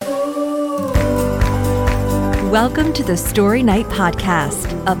Welcome to the Story Night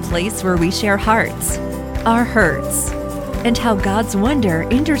Podcast, a place where we share hearts, our hurts, and how God's wonder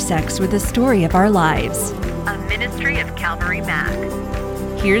intersects with the story of our lives. A ministry of Calvary Mac.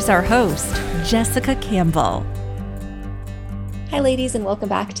 Here's our host, Jessica Campbell. Hi, ladies, and welcome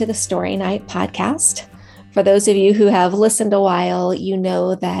back to the Story Night Podcast. For those of you who have listened a while, you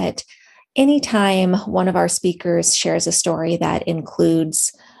know that anytime one of our speakers shares a story that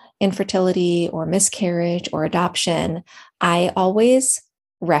includes infertility or miscarriage or adoption, I always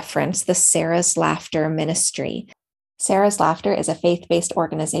reference the Sarah's Laughter Ministry. Sarah's Laughter is a faith-based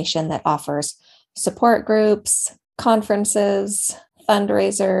organization that offers support groups, conferences,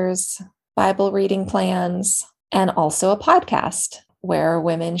 fundraisers, Bible reading plans, and also a podcast where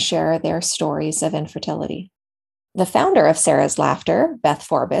women share their stories of infertility. The founder of Sarah's Laughter, Beth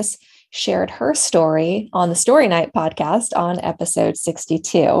Forbes, shared her story on the Story Night podcast on episode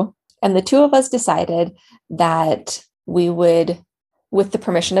 62. And the two of us decided that we would, with the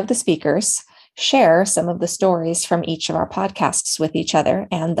permission of the speakers, share some of the stories from each of our podcasts with each other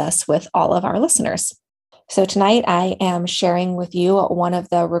and thus with all of our listeners. So tonight I am sharing with you one of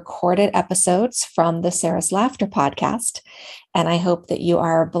the recorded episodes from the Sarah's Laughter podcast. And I hope that you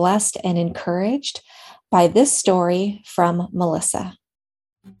are blessed and encouraged by this story from Melissa.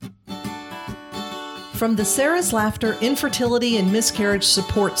 From the Sarah's Laughter Infertility and Miscarriage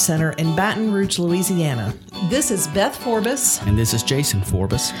Support Center in Baton Rouge, Louisiana, this is Beth Forbes. And this is Jason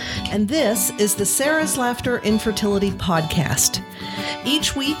Forbes. And this is the Sarah's Laughter Infertility Podcast.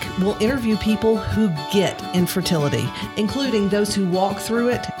 Each week, we'll interview people who get infertility, including those who walk through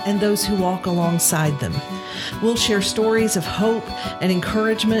it and those who walk alongside them. We'll share stories of hope and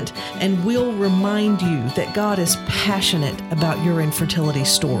encouragement, and we'll remind you that God is passionate about your infertility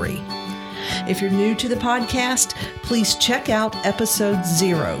story. If you're new to the podcast, please check out episode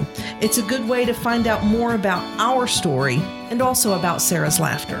 0. It's a good way to find out more about our story and also about Sarah's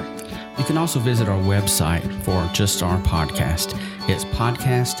Laughter. You can also visit our website for just our podcast. It's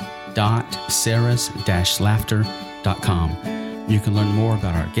podcast.sarahs-laughter.com. You can learn more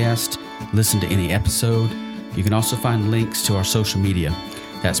about our guest, listen to any episode. You can also find links to our social media.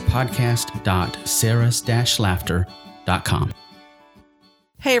 That's podcast.sarahs-laughter.com.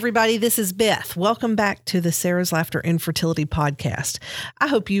 Hey everybody, this is Beth. Welcome back to the Sarah's Laughter Infertility Podcast. I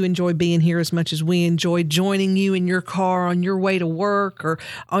hope you enjoy being here as much as we enjoy joining you in your car on your way to work or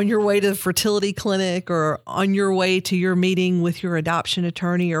on your way to the fertility clinic or on your way to your meeting with your adoption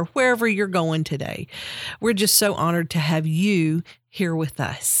attorney or wherever you're going today. We're just so honored to have you here with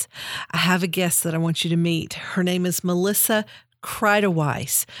us. I have a guest that I want you to meet. Her name is Melissa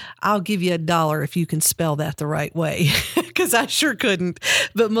Kreideweiss. I'll give you $1 if you can spell that the right way, because I sure couldn't.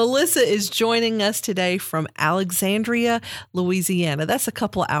 But Melissa is joining us today from Alexandria, Louisiana. That's a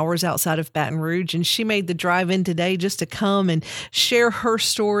couple of hours outside of Baton Rouge, and she made the drive in today just to come and share her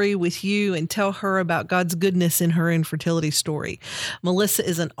story with you and tell her about God's goodness in her infertility story. Melissa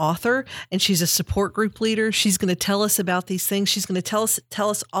is an author, and she's a support group leader. She's going to tell us about these things. She's going to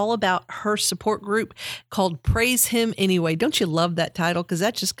tell us all about her support group called Praise Him Anyway. Don't you love that title? Because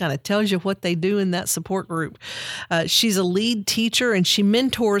that just kind of tells you what they do in that support group. She's a lead teacher and she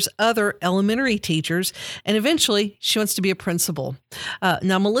mentors other elementary teachers, and eventually she wants to be a principal.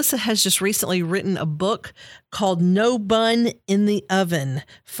 Now, Melissa has just recently written a book called No Bun in the Oven,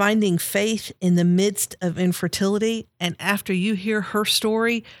 Finding Faith in the Midst of Infertility. And after you hear her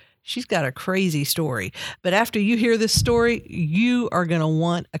story, she's got a crazy story. But after you hear this story, you are going to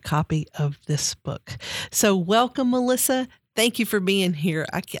want a copy of this book. So welcome, Melissa. Thank you for being here.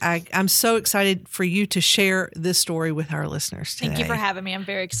 I'm so excited for you to share this story with our listeners today. Thank you for having me. I'm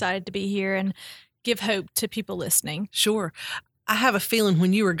very excited to be here and give hope to people listening. Sure. I have a feeling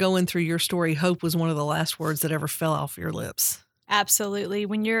when you were going through your story, hope was one of the last words that ever fell off your lips. Absolutely.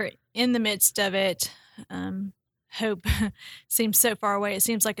 When you're in the midst of it, hope seems so far away. It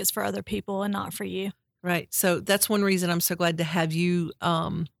seems like it's for other people and not for you. Right. So that's one reason I'm so glad to have you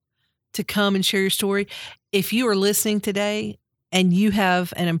to come and share your story. If you are listening today and you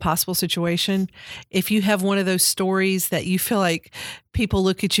have an impossible situation, if you have one of those stories that you feel like people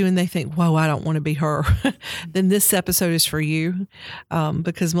look at you and they think, whoa, I don't want to be her, then this episode is for you,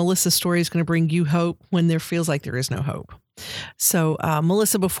 because Melissa's story is going to bring you hope when there feels like there is no hope. So,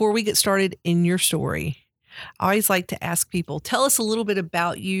 Melissa, before we get started in your story, I always like to ask people, tell us a little bit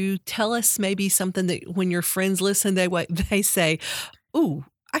about you. Tell us maybe something that when your friends listen, they say, ooh,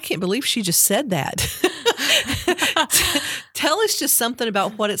 I can't believe she just said that. Tell us just something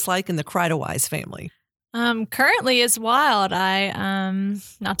about what it's like in the Kreideweiss family. Currently it's wild.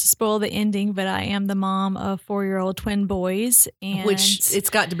 Not to spoil the ending, but I am the mom of 4-year-old twin boys, and Which it's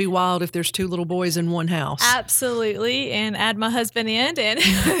got to be wild if there's 2 little boys in one house. Absolutely. And add my husband in,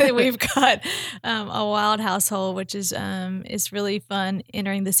 and we've got a wild household, which is really fun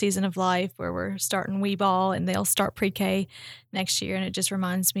entering the season of life where we're starting wee ball and they'll start pre-K next year. And it just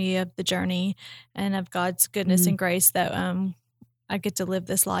reminds me of the journey and of God's goodness and grace that I get to live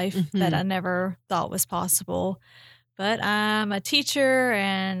this life that I never thought was possible. But I'm a teacher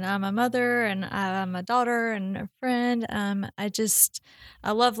and I'm a mother and I'm a daughter and a friend.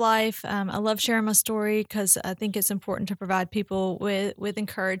 I love life. I love sharing my story because I think it's important to provide people with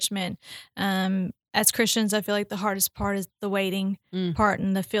encouragement. As Christians, I feel like the hardest part is the waiting part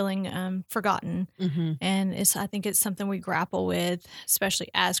and the feeling forgotten. And I think it's something we grapple with, especially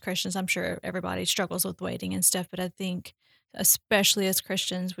as Christians. I'm sure everybody struggles with waiting and stuff, but I think especially as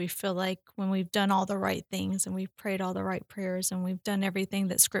Christians, we feel like when we've done all the right things and we've prayed all the right prayers and we've done everything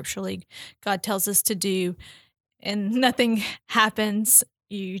that scripturally God tells us to do and nothing happens,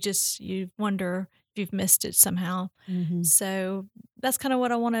 you wonder if you've missed it somehow. So that's kind of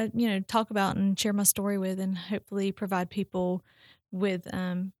what I want to, talk about and share my story with, and hopefully provide people with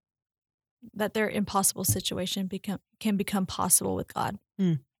that their impossible situation can become possible with God.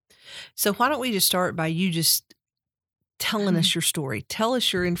 So why don't we just start by you just telling us your story. Tell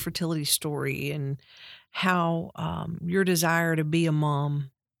us your infertility story and how your desire to be a mom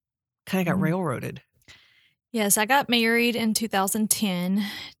kind of got railroaded. Yes, I got married in 2010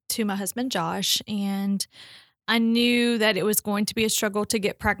 to my husband, Josh, and I knew that it was going to be a struggle to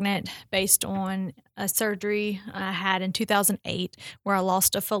get pregnant based on a surgery I had in 2008 where I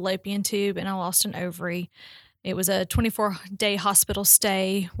lost a fallopian tube and I lost an ovary. It was a 24-day hospital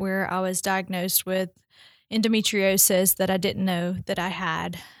stay where I was diagnosed with endometriosis that I didn't know that I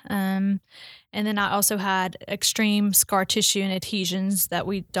had. And then I also had extreme scar tissue and adhesions that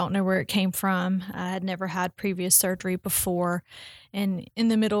we don't know where it came from. I had never had previous surgery before. And in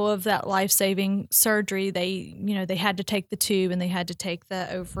the middle of that life-saving surgery, they had to take the tube and they had to take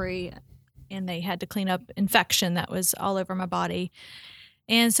the ovary and they had to clean up infection that was all over my body.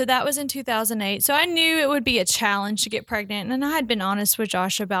 And so that was in 2008. So I knew it would be a challenge to get pregnant. And I had been honest with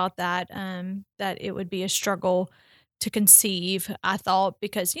Josh about that, that it would be a struggle to conceive, I thought,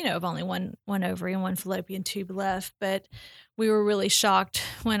 because, of only one ovary and one fallopian tube left. But we were really shocked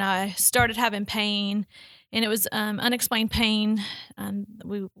when I started having pain, and it was unexplained pain.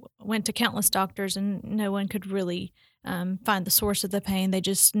 We went to countless doctors, and no one could really find the source of the pain. They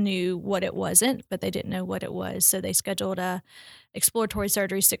just knew what it wasn't, but they didn't know what it was. So they scheduled a exploratory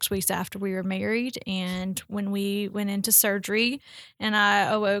surgery 6 weeks after we were married. And when we went into surgery and I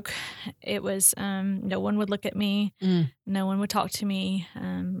awoke, it was no one would look at me. No one would talk to me.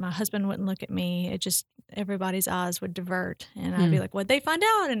 My husband wouldn't look at me. It just, everybody's eyes would divert. And I'd be like, what'd they find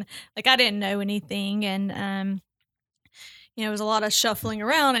out? And I didn't know anything. And it was a lot of shuffling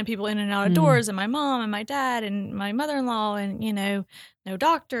around and people in and out of doors, and my mom and my dad and my mother-in-law and, no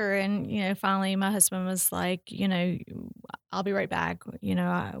doctor. And, finally my husband was like, I'll be right back.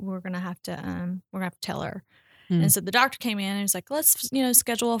 We're going to have to tell her. And so the doctor came in and was like, let's,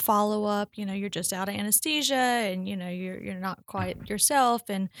 schedule a follow-up. You're just out of anesthesia and, you're not quite yourself,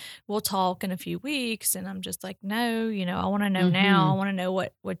 and we'll talk in a few weeks. And I'm just like, no, I want to know now. I want to know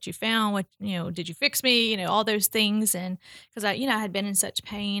what you found, what, did you fix me, all those things. And because I had been in such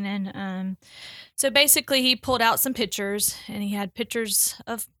pain. And so basically he pulled out some pictures, and he had pictures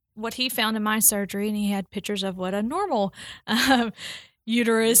of what he found in my surgery, and he had pictures of what a normal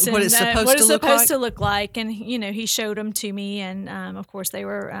uterus and what it's supposed to look like. And, he showed them to me. And, of course, they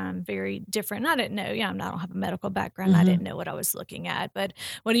were very different. And I didn't know, I don't have a medical background. I didn't know what I was looking at. But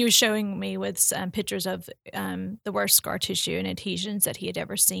what he was showing me was pictures of the worst scar tissue and adhesions that he had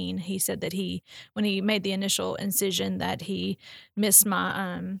ever seen. He said that when he made the initial incision, that he missed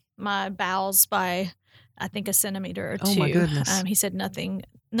my my bowels by, I think, a centimeter or two. Oh, my goodness. He said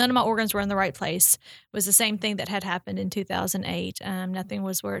none of my organs were in the right place. It was the same thing that had happened in 2008. Nothing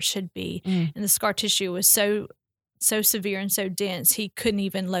was where it should be. And the scar tissue was so severe and so dense, he couldn't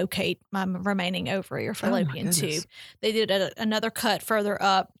even locate my remaining ovary or fallopian tube. They did another cut further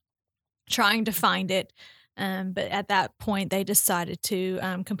up trying to find it. But at that point, they decided to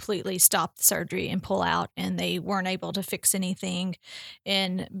completely stop the surgery and pull out, and they weren't able to fix anything.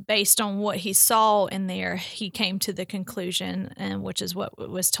 And based on what he saw in there, he came to the conclusion, which is what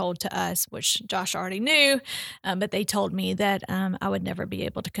was told to us, which Josh already knew, but they told me that I would never be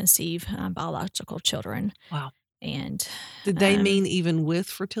able to conceive biological children. Wow. And did they mean even with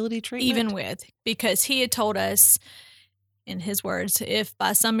fertility treatment? Even with, because he had told us in his words, if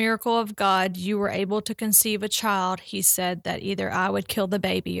by some miracle of God you were able to conceive a child, he said that either I would kill the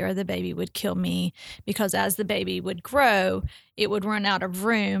baby or the baby would kill me, because as the baby would grow, it would run out of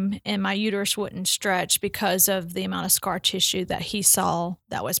room and my uterus wouldn't stretch because of the amount of scar tissue that he saw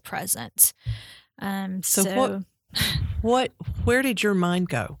that was present. So where did your mind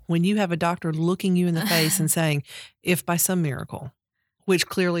go when you have a doctor looking you in the face and saying, if by some miracle, which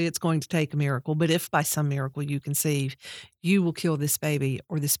clearly it's going to take a miracle, but if by some miracle you conceive, you will kill this baby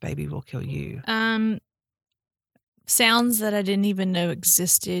or this baby will kill you? Sounds that I didn't even know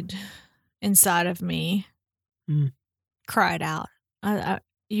existed inside of me cried out.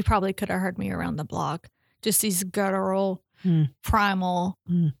 You probably could have heard me around the block. Just these guttural, primal,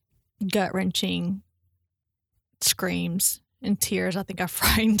 gut-wrenching screams and tears. I think I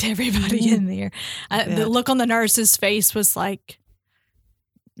frightened everybody in there. The look on the nurse's face was like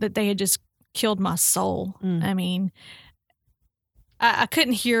that they had just killed my soul. I mean, I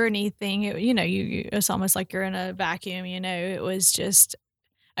couldn't hear anything. It's almost like you're in a vacuum. It was just,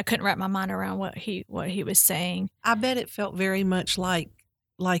 I couldn't wrap my mind around what he was saying. I bet it felt very much like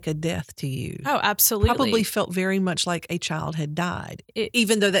a death to you. Oh, absolutely. Probably felt very much like a child had died,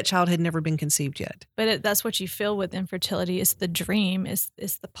 even though that child had never been conceived yet. But that's what you feel with infertility, is the dream, is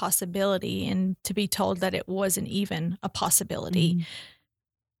the possibility, and to be told that it wasn't even a possibility.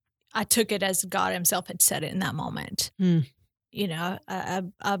 I took it as God himself had said it in that moment.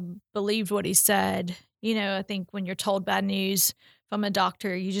 I believed what he said. I think when you're told bad news from a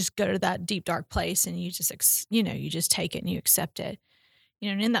doctor, you just go to that deep, dark place and you just, you just take it and you accept it.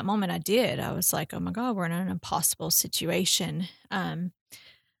 And in that moment I did. I was like, oh my God, we're in an impossible situation. My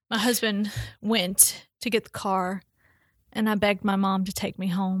husband went to get the car and I begged my mom to take me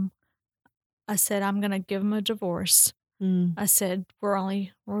home. I said, I'm going to give him a divorce. I said,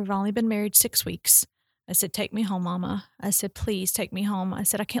 we've only been married 6 weeks. I said, take me home, Mama. I said, please take me home. I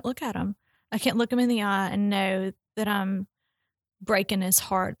said, I can't look at him. I can't look him in the eye and know that I'm breaking his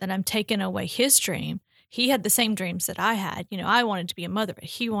heart, that I'm taking away his dream. He had the same dreams that I had. I wanted to be a mother, but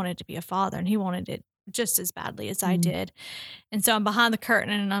he wanted to be a father, and he wanted it just as badly as I did. And so I'm behind the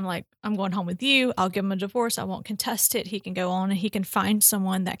curtain and I'm like, I'm going home with you. I'll give him a divorce. I won't contest it. He can go on and he can find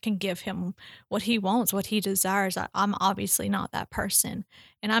someone that can give him what he wants, what he desires. I'm obviously not that person,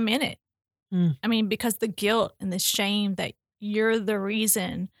 and I'm in it. I mean, because the guilt and the shame that you're the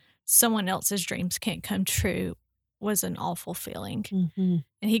reason someone else's dreams can't come true was an awful feeling. And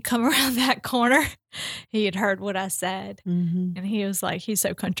he come around that corner. He had heard what I said. And he was like, he's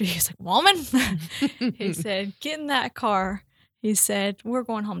so country. He's like, woman, he said, get in that car. He said, we're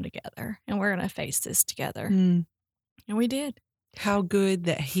going home together and we're going to face this together. And we did. How good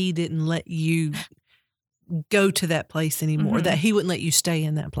that he didn't let you go to that place anymore, that he wouldn't let you stay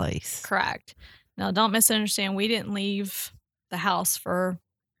in that place. Correct. Now, don't misunderstand. We didn't leave the house for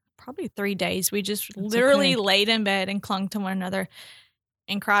probably 3 days. We just literally laid in bed and clung to one another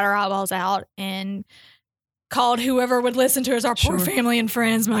and cried our eyeballs out and called whoever would listen to us, our poor family and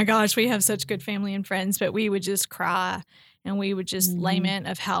friends. My gosh, we have such good family and friends, but we would just cry and we would just lament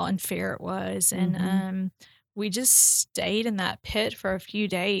of how unfair it was. And we just stayed in that pit for a few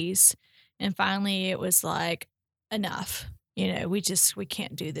days. And finally it was like, enough. We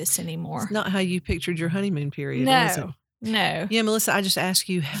can't do this anymore. It's not how you pictured your honeymoon period, was it? No. Yeah, Melissa, I just asked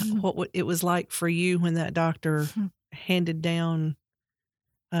you what it was like for you when that doctor handed down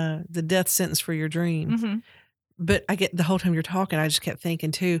the death sentence for your dream. But I get the whole time you're talking, I just kept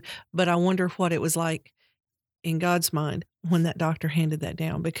thinking too, but I wonder what it was like in God's mind when that doctor handed that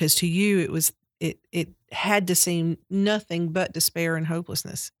down, because to you it had to seem nothing but despair and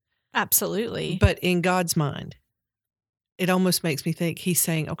hopelessness. Absolutely. But in God's mind, it almost makes me think he's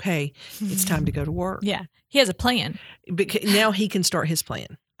saying, okay, it's time to go to work. Yeah. He has a plan. Because now he can start his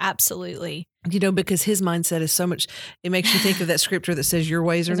plan. Absolutely. Because his mindset is so much, it makes you think of that scripture that says your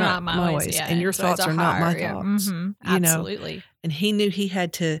ways are not my ways, yeah, and your thoughts are not my thoughts. Absolutely. And he knew he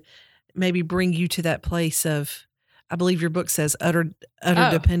had to maybe bring you to that place of, I believe your book says utter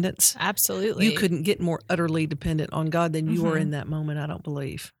dependence. Absolutely. You couldn't get more utterly dependent on God than you were in that moment, I don't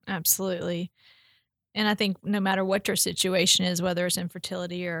believe. Absolutely. And I think no matter what your situation is, whether it's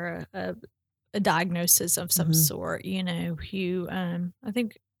infertility or a diagnosis of some sort, I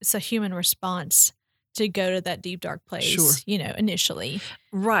think it's a human response to go to that deep, dark place, initially.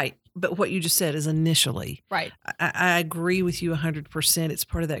 Right. But what you just said is initially. Right. I agree with you 100%. It's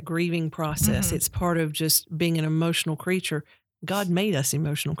part of that grieving process. It's part of just being an emotional creature. God made us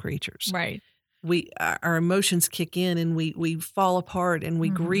emotional creatures. Right. our emotions kick in and we fall apart and we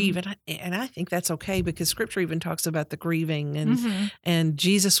grieve, and I think that's okay, because Scripture even talks about the grieving, and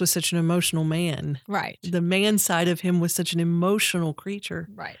Jesus was such an emotional man. Right. The man side of him was such an emotional creature.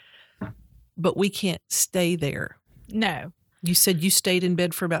 Right. But we can't stay there. No. You said you stayed in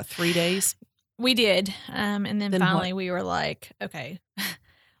bed for about 3 days? We did. And then finally we were like, okay,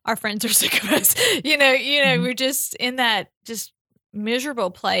 our friends are sick of us. We're just in that just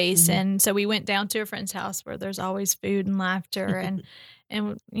miserable place. And so we went down to a friend's house where there's always food and laughter. And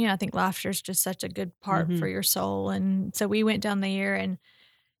I think laughter is just such a good part for your soul. And so we went down there and,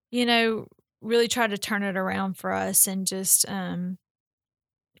 really tried to turn it around for us, and just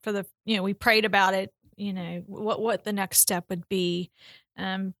we prayed about it, what the next step would be.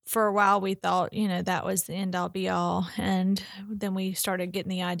 For a while we thought, that was the end all be all. And then we started getting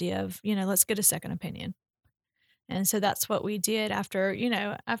the idea of, let's get a second opinion. And so that's what we did after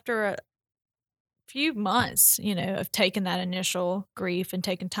a few months, of taking that initial grief and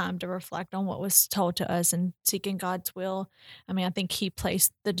taking time to reflect on what was told to us and seeking God's will. I mean, I think He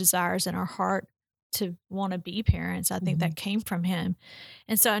placed the desires in our heart to want to be parents. I think that came from Him.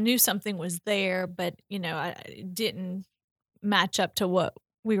 And so I knew something was there, but, I didn't match up to what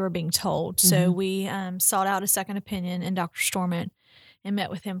we were being told. So we sought out a second opinion in Dr. Storment and met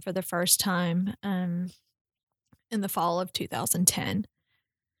with him for the first time in the fall of 2010.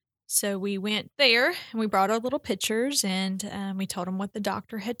 So we went there and we brought our little pictures, and we told him what the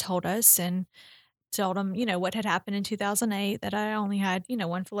doctor had told us, and told him, what had happened in 2008, that I only had,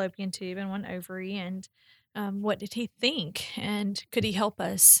 one fallopian tube and one ovary, and what did he think, and could he help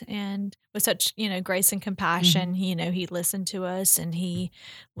us? And with such, grace and compassion, he listened to us, and he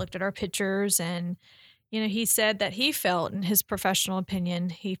looked at our pictures, and, he said that he felt, in his professional opinion,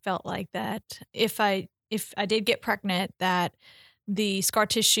 he felt like that if I did get pregnant, that the scar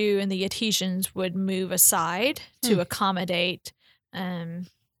tissue and the adhesions would move aside to accommodate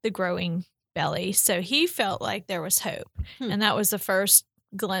the growing belly. So he felt like there was hope. And that was the first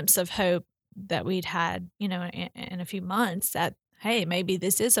glimpse of hope that we'd had, in a few months, that, hey, maybe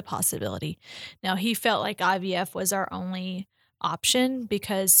this is a possibility. Now, he felt like IVF was our only option,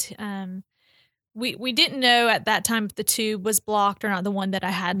 because we didn't know at that time if the tube was blocked or not, the one that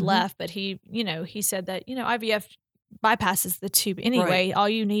I had left, but he said that, IVF bypasses the tube anyway. Right. All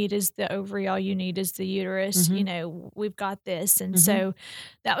you need is the ovary. All you need is the uterus. We've got this. And so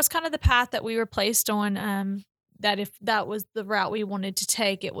that was kind of the path that we were placed on, that if that was the route we wanted to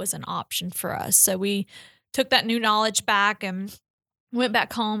take, it was an option for us. So we took that new knowledge back and went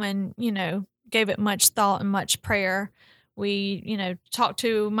back home and, gave it much thought and much prayer. We, talked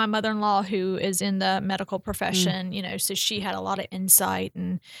to my mother-in-law, who is in the medical profession, so she had a lot of insight,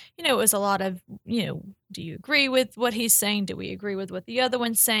 and, it was a lot of, do you agree with what he's saying? Do we agree with what the other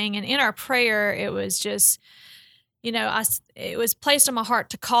one's saying? And in our prayer, it was just, it was placed on my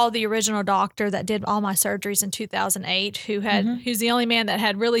heart to call the original doctor that did all my surgeries in 2008, who's the only man that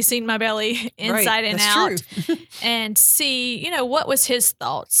had really seen my belly inside and out, and see, what was his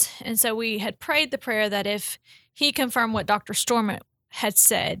thoughts. And so we had prayed the prayer that if he confirmed what Dr. Storment had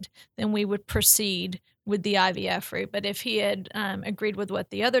said, then we would proceed with the IVF route. But if he had agreed with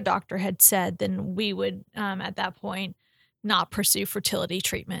what the other doctor had said, then we would, at that point, not pursue fertility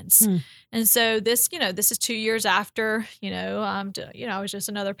treatments. And so this is 2 years after, I was just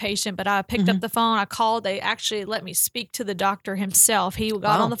another patient, but I picked up the phone, I called, they actually let me speak to the doctor himself. He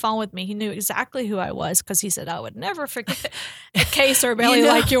got on the phone with me. He knew exactly who I was, because he said, I would never forget a case or belly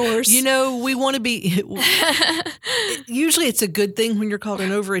like yours. We want to be, usually it's a good thing when you're called an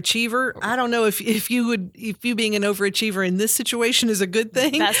overachiever. I don't know if you being an overachiever in this situation is a good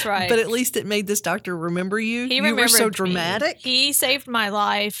thing. That's right. But at least it made this doctor remember you. You were so dramatic. He saved my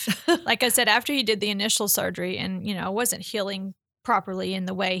life. Like I said, after he did the initial surgery, and, I wasn't healing properly in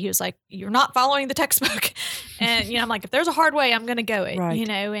the way, he was like, you're not following the textbook. And, I'm like, if there's a hard way, I'm going to go it, right.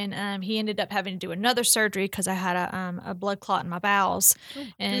 And he ended up having to do another surgery because I had a blood clot in my bowels.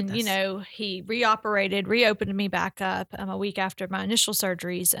 And, goodness. He reopened me back up a week after my initial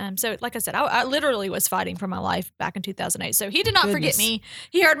surgeries. So like I said, I literally was fighting for my life back in 2008. So he did not forget me.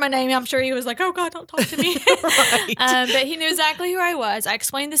 He heard my name. I'm sure he was like, oh God, don't talk to me. Right. But he knew exactly who I was. I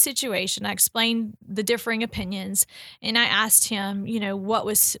explained the situation. I explained the differing opinions. And I asked him, what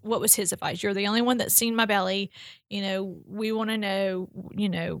was his advice? You're the only one that's seen my belly. We want to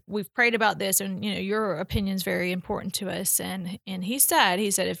know, we've prayed about this, and, your opinion's very important to us. And he said,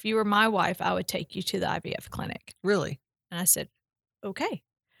 if you were my wife, I would take you to the IVF clinic. Really? And I said, okay.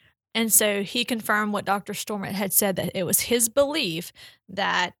 And so he confirmed what Dr. Storment had said, that it was his belief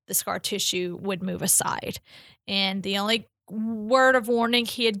that the scar tissue would move aside. And the only word of warning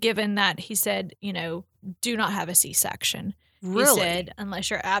he had given that he said, do not have a C-section. Really? He said, unless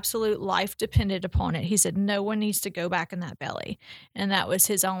your absolute life depended upon it, he said, no one needs to go back in that belly. And that was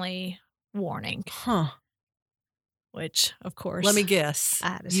his only warning. Huh. Which, of course. Let me guess. I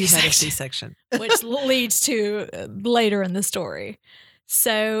had a You C-section. had a C-section. Which leads to later in the story.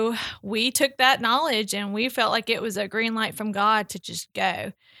 So we took that knowledge and we felt like it was a green light from God to just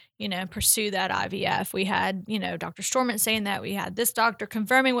go, pursue that IVF. We had, Dr. Storment saying that. We had this doctor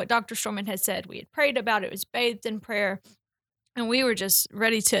confirming what Dr. Storment had said. We had prayed about it. It was bathed in prayer. And we were just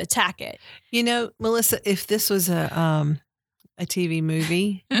ready to attack it. Melissa, if this was a TV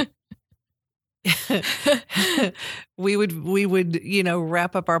movie, we would,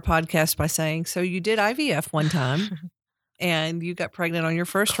 wrap up our podcast by saying, so you did IVF one time and you got pregnant on your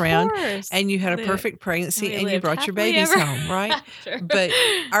first round and you had a perfect pregnancy and you brought your babies home, right? Sure. But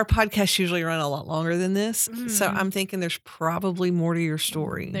our podcasts usually run a lot longer than this. Mm-hmm. So I'm thinking there's probably more to your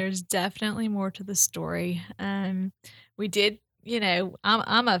story. There's definitely more to the story. We did,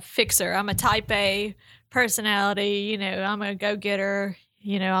 I'm a fixer. I'm a type A personality. I'm a go-getter.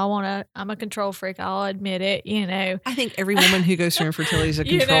 I'm a control freak. I'll admit it, I think every woman who goes through infertility is a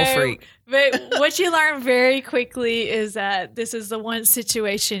control freak. But what you learn very quickly is that this is the one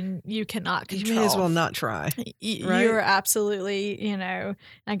situation you cannot control. You may as well not try. Right? You're absolutely,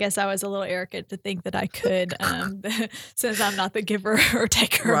 I guess I was a little arrogant to think that I could, since I'm not the giver or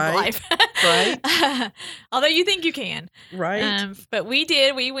taker of life. Right. Although you think you can. Right. But we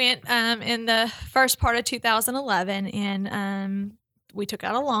did. We went in the first part of 2011 and we took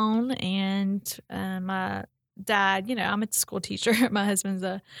out a loan, and my dad, I'm a school teacher. My husband's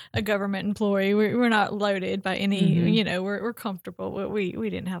a government employee. We're not loaded by any, we're comfortable. We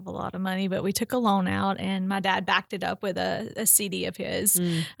didn't have a lot of money, but we took a loan out, and my dad backed it up with a CD of his,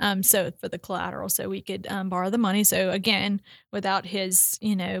 so for the collateral, so we could borrow the money. So again, without his,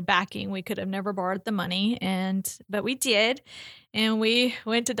 backing, we could have never borrowed the money, but we did, and we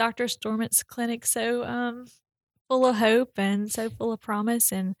went to Dr. Storment's clinic. So full of hope and so full of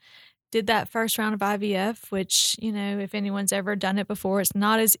promise, and did that first round of IVF, which, if anyone's ever done it before, it's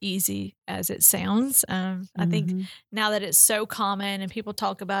not as easy as it sounds. I think now that it's so common and people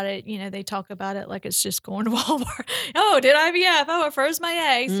talk about it, they talk about it like it's just going to Walmart. Oh, did IVF? Oh, it froze my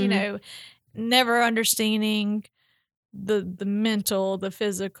eggs, never understanding the mental, the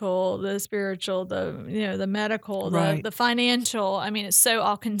physical, the spiritual, the medical, the financial. I mean, it's so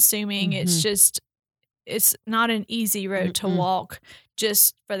all consuming. It's not an easy road to walk,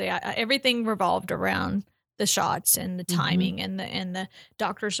 just for everything revolved around the shots and the timing and the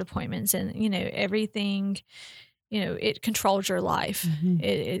doctor's appointments and, everything, it controls your life.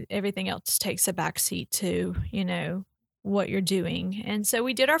 Everything else takes a backseat to, what you're doing. And so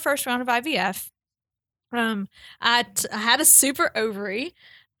we did our first round of IVF. I had a super ovary.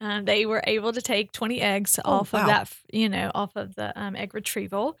 They were able to take 20 eggs off of that, off of the egg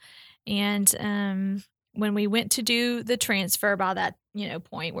retrieval. And when we went to do the transfer by that,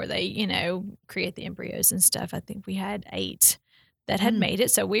 point where they, create the embryos and stuff, I think we had 8 that had made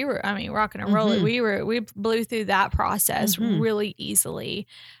it. So we were, rocking and rolling. We blew through that process really easily.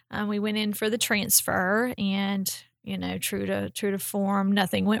 We went in for the transfer and, true to form,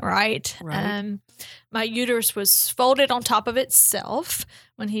 nothing went right. My uterus was folded on top of itself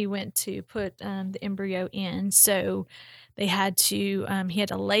when he went to put the embryo in. So they had to, he had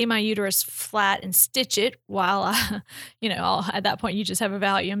to lay my uterus flat and stitch it while at that point you just have a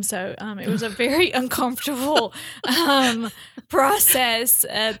Valium. So it was a very uncomfortable process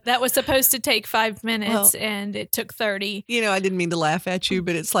that was supposed to take 5 minutes and it took 30. I didn't mean to laugh at you,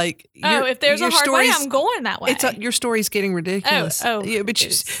 but it's like, if there's a hard way, I'm going that way. Your story's getting ridiculous. Yeah, but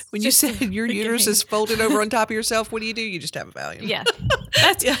when you said your uterus is folded over on top of yourself, what do? You just have a Valium. Yeah.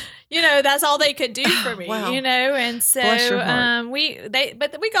 That's, that's all they could do for me, wow. And so we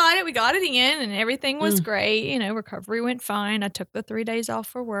got it. We got it in and everything was great. Recovery went fine. I took the 3 days off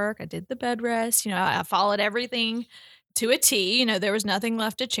for work. I did the bed rest. I followed everything to a T. There was nothing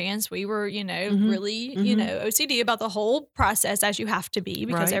left to chance. We were, really, OCD about the whole process, as you have to be,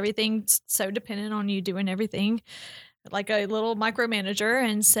 because everything's so dependent on you doing everything like a little micromanager.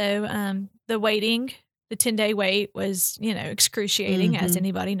 And so the waiting, the 10-day wait was, excruciating. As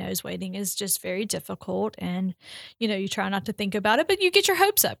anybody knows, waiting is just very difficult. And, you try not to think about it, but you get your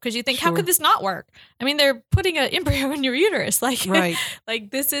hopes up because you think, how could this not work? They're putting an embryo in your uterus. Like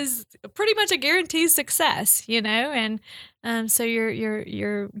this is pretty much a guaranteed success, and so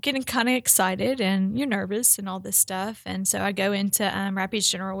you're getting kind of excited and you're nervous and all this stuff. And so I go into Rapides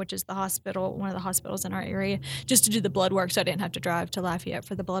General, which is the hospital, one of the hospitals in our area, just to do the blood work. So I didn't have to drive to Lafayette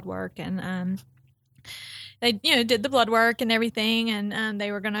for the blood work. And they, did the blood work and everything, and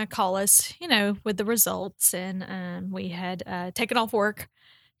they were going to call us, with the results. And we had taken off work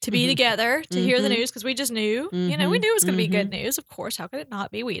to be together to hear the news, because we just knew, we knew it was going to be good news. Of course, how could it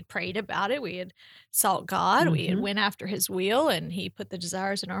not be? We had prayed about it. We had sought God. We had went after His will, and He put the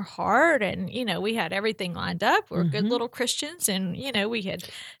desires in our heart. And, we had everything lined up. We were good little Christians, and, we had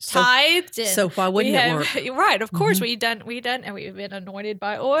tithed. And so why wouldn't it work? Right. Of course, we've done, and we've been anointed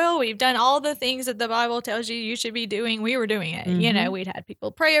by oil. We've done all the things that the Bible tells you should be doing. We were doing it. We'd had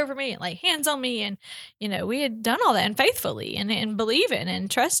people pray over me and lay hands on me. And, we had done all that, and faithfully and believing and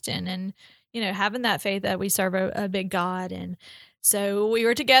trusting and, having that faith that we serve a big God. And so we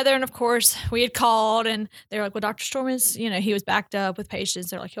were together, and of course we had called, and they were like, well, Dr. Storm is, he was backed up with patients.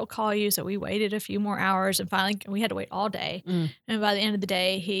 They're like, he'll call you. So we waited a few more hours, and finally we had to wait all day. And by the end of the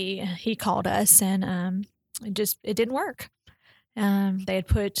day, he called us, and it didn't work. They had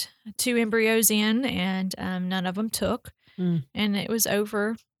put 2 embryos in, and none of them took. And it was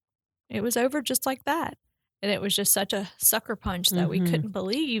over. It was over just like that. And it was just such a sucker punch that we couldn't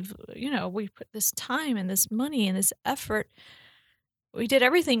believe, we put this time and this money and this effort. We did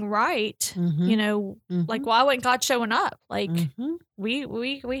everything right, like, why wasn't God showing up? Like,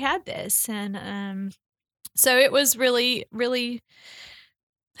 we had this. And so it was really, really,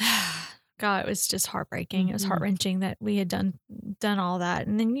 God, it was just heartbreaking. It was heart-wrenching that we had done all that.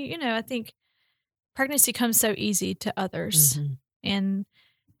 And then, I think pregnancy comes so easy to others. And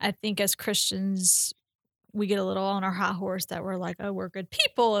I think as Christians, we get a little on our high horse that we're like, oh, we're good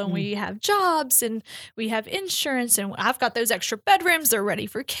people, and we have jobs, and we have insurance, and I've got those extra bedrooms. They're ready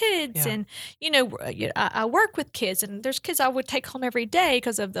for kids. Yeah. And, I work with kids, and there's kids I would take home every day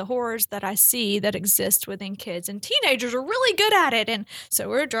because of the horrors that I see that exist within kids. And teenagers are really good at it. And so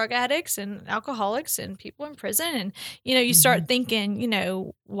we're drug addicts and alcoholics and people in prison. And, you start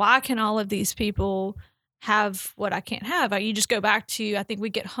thinking, why can all of these people have what I can't have? You just go back to, I think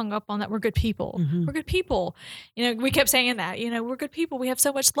we get hung up on that. We're good people. We're good people. We kept saying that, we're good people. We have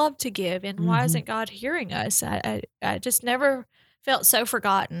so much love to give. And why isn't God hearing us? I just never felt so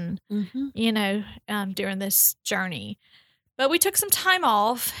forgotten, during this journey. But we took some time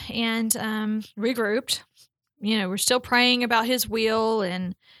off and regrouped. We're still praying about His will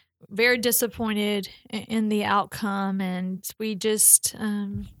and very disappointed in the outcome. And we just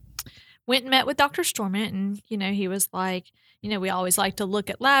went and met with Dr. Storment, and, he was like, we always like to look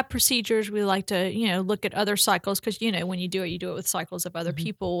at lab procedures. We like to, look at other cycles, because, when you do it with cycles of other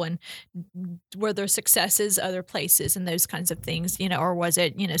people, and were there successes other places and those kinds of things, or was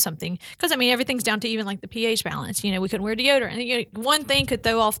it, something, because, everything's down to even like the pH balance. We couldn't wear deodorant. And, one thing could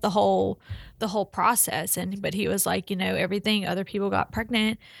throw off the whole process. But he was like, everything, other people got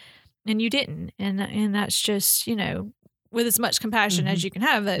pregnant and you didn't. And that's just, with as much compassion as you can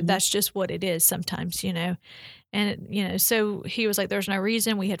have, that's just what it is sometimes, And, so he was like, there's no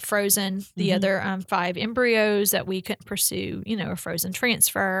reason. We had frozen the other 5 embryos that we couldn't pursue, a frozen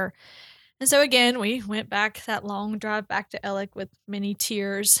transfer. And so again, we went back that long drive back to Ellick with many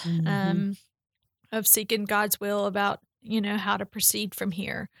tears of seeking God's will about, how to proceed from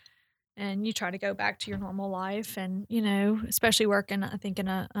here. And you try to go back to your normal life. And, especially working, I think, in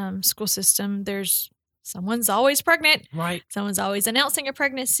a school system, someone's always pregnant. Right. Someone's always announcing a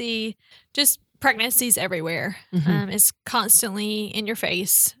pregnancy. Just pregnancies everywhere. It's constantly in your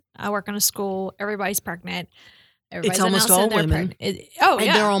face. I work in a school. Everybody's pregnant. It's almost all women. And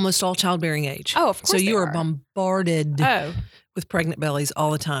they're almost all childbearing age. Oh, of course. So you are bombarded with pregnant bellies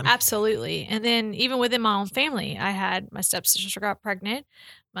all the time. Absolutely. And then even within my own family, I had my stepsister got pregnant.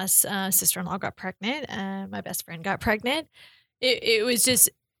 My sister-in-law got pregnant. My best friend got pregnant. It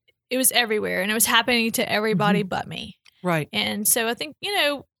was everywhere, and it was happening to everybody but me. Right. And so I think,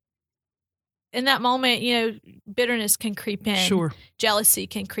 in that moment, bitterness can creep in. Sure. Jealousy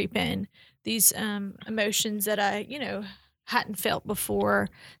can creep in. These emotions that I, hadn't felt before,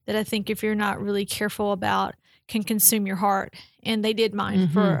 that I think if you're not really careful about, can consume your heart. And they did mine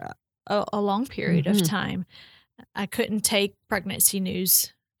for a long period of time. I couldn't take pregnancy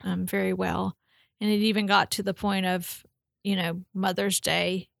news very well. And it even got to the point of, Mother's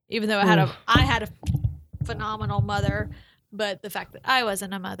Day, even though I had a phenomenal mother, but the fact that I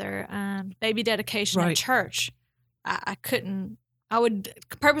wasn't a mother, baby dedication at church, I couldn't. I would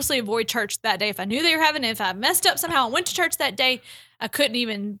purposely avoid church that day if I knew they were having it. If I messed up somehow and went to church that day, I couldn't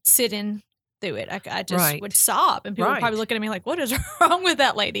even sit in through it. I just would sob, and people would probably look at me like, "What is wrong with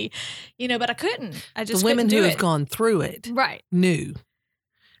that lady?" But I couldn't. I just the women couldn't do who have gone through it, knew,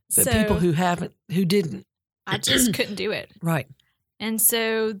 but people who didn't, I just couldn't do it. Right. And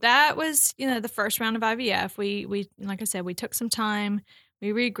so that was, the first round of IVF. We like I said, we took some time.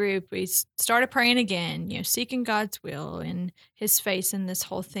 We regrouped. We started praying again, seeking God's will and his face in this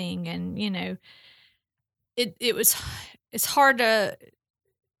whole thing. And, it's hard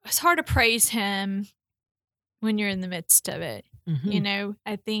to praise him when you're in the midst of it. Mm-hmm.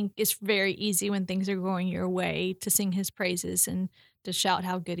 I think it's very easy when things are going your way to sing his praises and to shout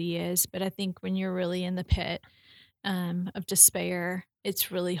how good he is. But I think when you're really in the pit of despair,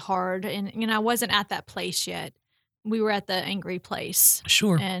 it's really hard. And I wasn't at that place yet. We were at the angry place.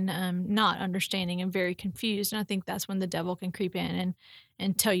 Sure. And not understanding and very confused. And I think that's when the devil can creep in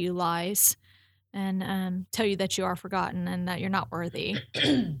and tell you lies and tell you that you are forgotten and that you're not worthy.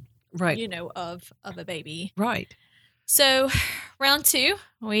 Right. Of a baby. Right. So round 2,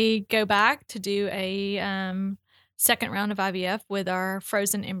 we go back to do a second round of IVF with our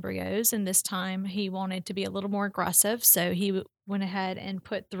frozen embryos. And this time he wanted to be a little more aggressive. So he went ahead and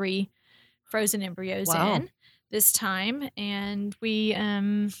put 3 frozen embryos in this time. And we,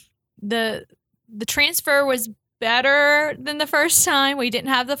 the transfer was better than the first time. We didn't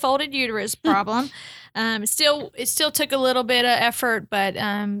have the folded uterus problem. It still took a little bit of effort, but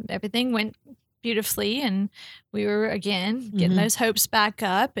everything went beautifully, and we were again getting those hopes back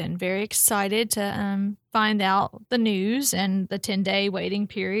up and very excited to find out the news and the 10-day waiting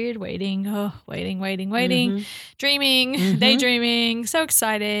period, waiting, dreaming, daydreaming, so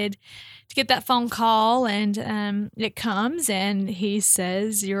excited to get that phone call. And it comes and he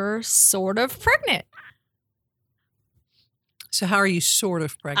says, "You're sort of pregnant." So how are you sort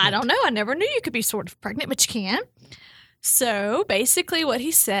of pregnant? I don't know. I never knew you could be sort of pregnant, but you can. So basically what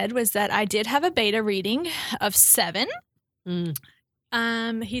he said was that I did have a beta reading of 7.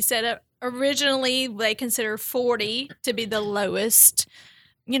 He said originally they consider 40 to be the lowest,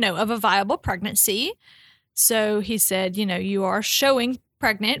 of a viable pregnancy. So he said, you are showing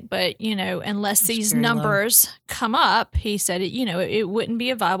pregnant, but, unless these numbers come up, he said, it wouldn't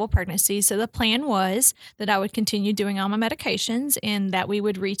be a viable pregnancy. So the plan was that I would continue doing all my medications and that we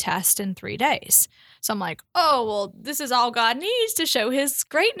would retest in 3 days. So I'm like, oh, well, this is all God needs to show his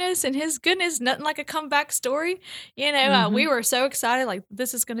greatness and his goodness. Nothing like a comeback story. We were so excited. Like,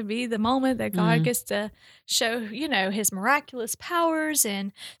 this is going to be the moment that God gets to show, his miraculous powers.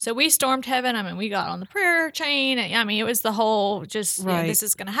 And so we stormed heaven. I mean, we got on the prayer chain. I mean, it was the whole just, this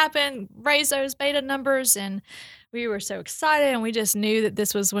is going to happen. Raise those beta numbers. And we were so excited, and we just knew that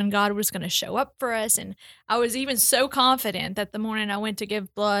this was when God was going to show up for us. And I was even so confident that the morning I went to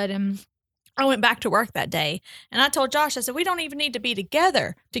give blood and I went back to work that day, and I told Josh, I said, we don't even need to be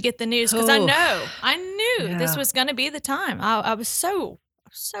together to get the news, because I knew this was going to be the time. I was so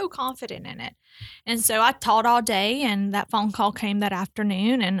confident in it. And so I taught all day, and that phone call came that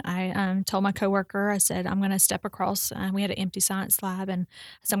afternoon, and I told my coworker, I said, I'm going to step across. We had an empty science lab, and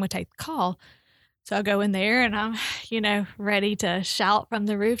I said, I'm going to take the call. So I go in there, and I'm, ready to shout from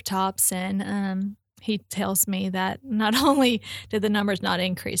the rooftops, and he tells me that not only did the numbers not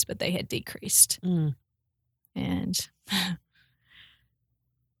increase, but they had decreased. And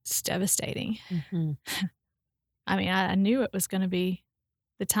it's devastating. I mean, I knew it was going to be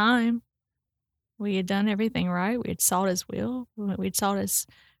the time. We had done everything right. We had sought his will. We'd sought his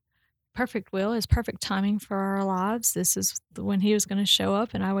perfect will, his perfect timing for our lives. This is when he was going to show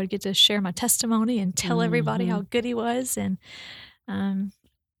up, and I would get to share my testimony and tell everybody how good he was. And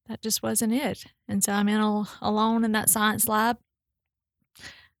that just wasn't it. And so I'm alone in that science lab,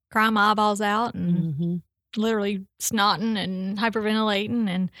 crying my eyeballs out and literally snotting and hyperventilating.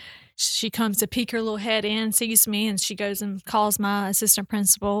 And she comes to peek her little head in, sees me, and she goes and calls my assistant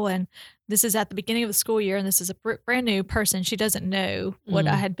principal. And this is at the beginning of the school year, and this is a brand new person. She doesn't know what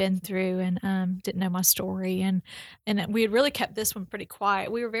I had been through and didn't know my story. And we had really kept this one pretty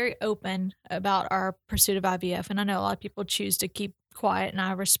quiet. We were very open about our pursuit of IVF. And I know a lot of people choose to keep quiet, and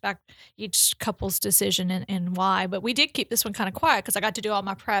I respect each couple's decision and why, but we did keep this one kind of quiet because I got to do all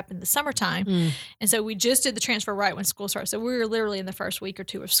my prep in the summertime. And so we just did the transfer right when school started. So we were literally in the first week or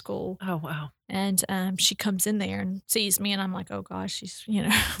 2 of school. Oh, wow. And she comes in there and sees me, and I'm like, oh gosh, she's,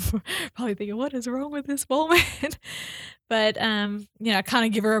 probably thinking, what is wrong with this woman? But, I kind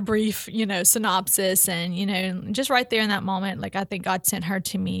of give her a brief, synopsis, and, just right there in that moment, like, I think God sent her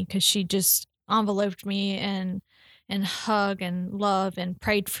to me because she just enveloped me and hug and love and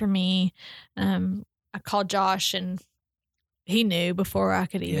prayed for me. I called Josh, and he knew before I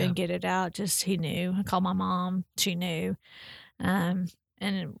could even get it out. Just he knew. I called my mom. She knew. And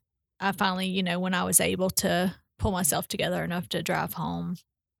I finally, when I was able to pull myself together enough to drive home,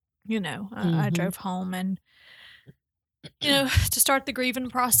 I drove home and, to start the grieving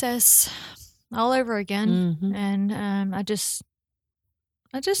process all over again. And I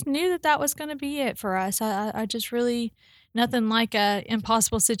just knew that was going to be it for us. I just really nothing like a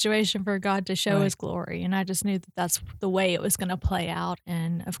impossible situation for God to show Right. his glory. And I just knew that that's the way it was going to play out.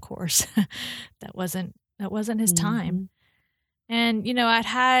 And of course, that wasn't his time. And,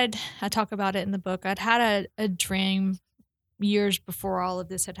 I talk about it in the book, I'd had a dream years before all of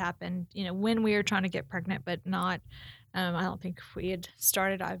this had happened, when we were trying to get pregnant, but not, I don't think we had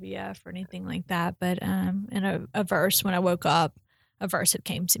started IVF or anything like that. But in a verse, when I woke up, a verse had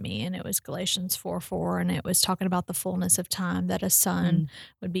came to me, and it was Galatians 4:4, and it was talking about the fullness of time that a son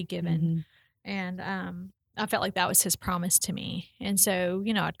would be given. And I felt like that was his promise to me. And so,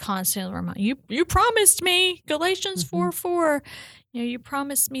 I'd constantly remind you promised me, Galatians 4:4, you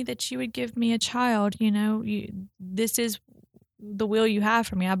promised me that you would give me a child, this is the will you have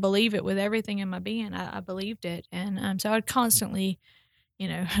for me. I believe it with everything in my being. I believed it. And so I'd constantly,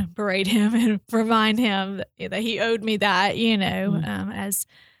 berate him and remind him that he owed me that,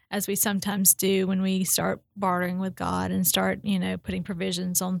 as we sometimes do when we start bartering with God and start, putting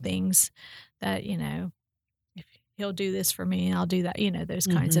provisions on things that, if he'll do this for me, I'll do that, those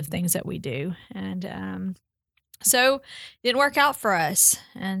kinds of things that we do. And so it didn't work out for us.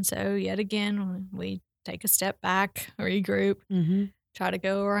 And so yet again, we take a step back, regroup, try to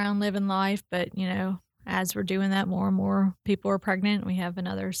go around living life. But, as we're doing that, more and more people are pregnant. We have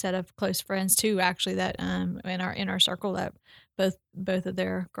another set of close friends too, actually, that in our circle that both of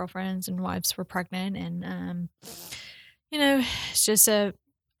their girlfriends and wives were pregnant. And, it's just a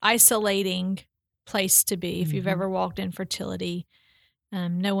isolating place to be. If you've ever walked in fertility,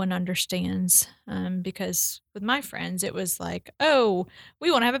 no one understands, because with my friends, it was like, oh, we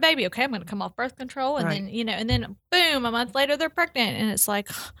want to have a baby. Okay, I'm going to come off birth control. And then, and then boom, a month later, they're pregnant. And it's like,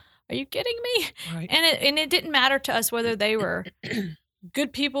 are you kidding me? Right. And it didn't matter to us whether they were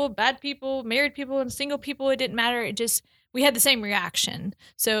good people, bad people, married people, and single people. It didn't matter. It just, we had the same reaction.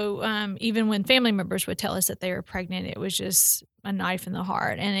 So even when family members would tell us that they were pregnant, it was just a knife in the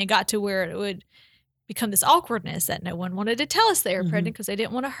heart. And it got to where it would become this awkwardness that no one wanted to tell us they were pregnant because they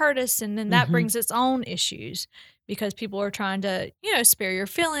didn't want to hurt us. And then that brings its own issues, because people are trying to, spare your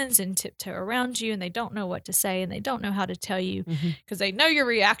feelings and tiptoe around you, and they don't know what to say, and they don't know how to tell you because they know your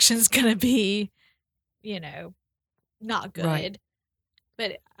reaction's going to be, not good. Right.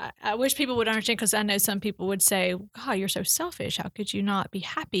 But I wish people would understand, because I know some people would say, God, you're so selfish. How could you not be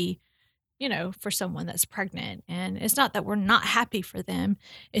happy, for someone that's pregnant? And it's not that we're not happy for them.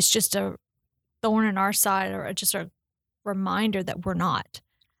 It's just a thorn in our side, or just a reminder that we're not.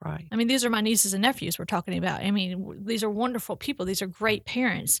 Right. I mean, these are my nieces and nephews we're talking about. I mean, these are wonderful people. These are great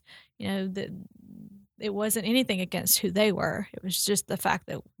parents. It wasn't anything against who they were. It was just the fact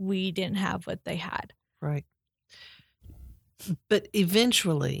that we didn't have what they had. Right. But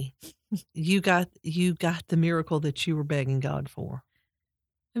eventually, you got the miracle that you were begging God for.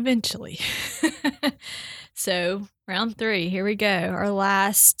 Eventually. So round 3, here we go. Our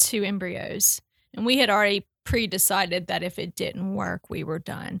last 2 embryos. And we had already pre-decided that if it didn't work, we were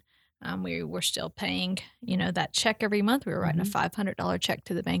done. We were still paying, that check every month. We were writing a $500 check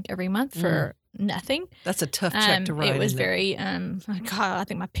to the bank every month for nothing. That's a tough check to write. It was very, God, I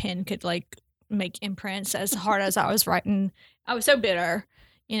think my pen could make imprints as hard as I was writing. I was so bitter,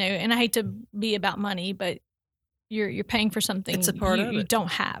 and I hate to be about money, but you're paying for something it's a part of it. You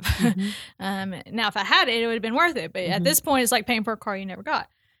don't have. Now, if I had it, it would have been worth it. But at this point, it's like paying for a car you never got.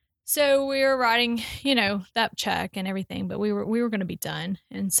 So we were writing, that check and everything, but we were going to be done.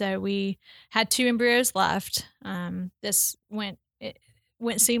 And so we had 2 embryos left. This went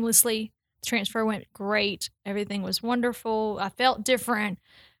seamlessly. The transfer went great. Everything was wonderful. I felt different.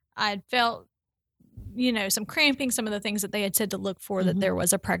 I felt, some cramping, some of the things that they had said to look for, that there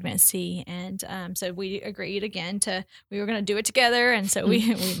was a pregnancy. And so we agreed again we were going to do it together. And so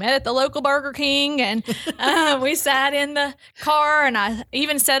we met at the local Burger King, and we sat in the car, and I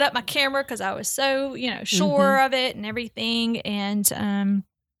even set up my camera because I was so, sure of it and everything. And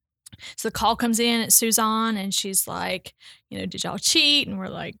so the call comes in at Suzanne, and she's like, did y'all cheat? And we're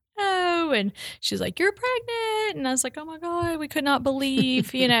like, no. And she's like, you're pregnant. And I was like, oh my God, we could not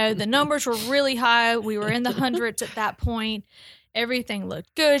believe, the numbers were really high. We were in the hundreds at that point. Everything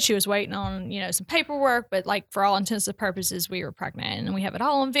looked good. She was waiting on, some paperwork, but for all intents and purposes, we were pregnant, and we have it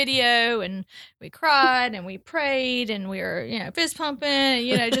all on video, and we cried and we prayed, and we were, fist pumping,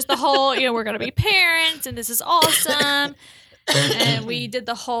 just the whole, we're going to be parents, and this is awesome. And we did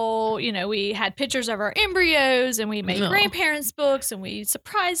the whole, we had pictures of our embryos, and we made grandparents' books, and we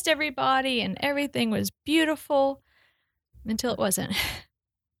surprised everybody, and everything was beautiful until it wasn't.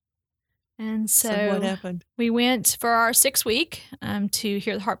 And so what happened? We went for our 6th week to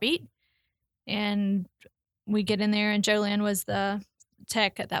hear the heartbeat, and we get in there, and Jolynn was the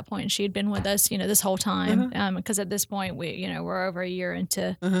tech at that point. She had been with us, this whole time. Because at this point we're over a year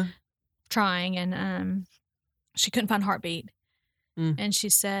into trying, and she couldn't find heartbeat. And she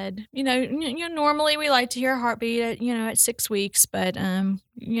said, normally we like to hear a heartbeat at 6 weeks, but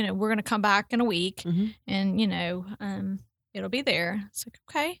we're going to come back in a week, and it'll be there. It's like,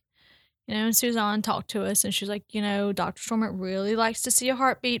 okay. And Suzanne talked to us, and she's like, Dr. Storment really likes to see a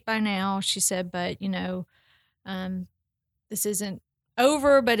heartbeat by now. She said, but this isn't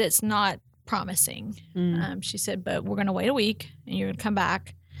over, but it's not promising. She said, but we're going to wait a week, and you're going to come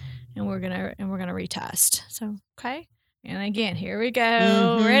back, and we're going to retest. So, okay. And again, here we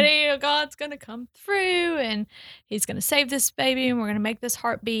go. Ready? God's going to come through, and he's going to save this baby, and we're going to make this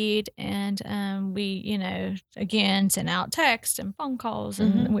heartbeat. And we, again, sent out texts and phone calls,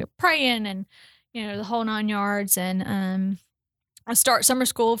 and we were praying, and, the whole 9 yards. And I start summer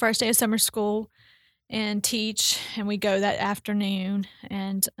school, first day of summer school, and teach, and we go that afternoon,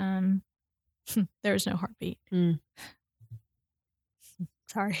 and there was no heartbeat.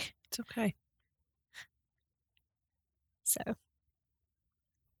 Sorry. It's okay. So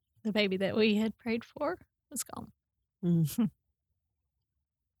the baby that we had prayed for was gone.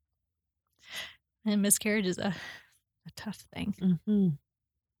 And miscarriage is a tough thing,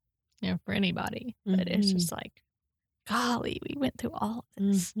 for anybody. But it's just like, golly, we went through all of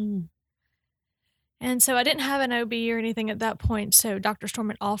this. And so I didn't have an OB or anything at that point. So Dr.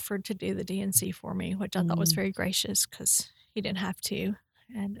 Storment offered to do the DNC for me, which I thought was very gracious because he didn't have to.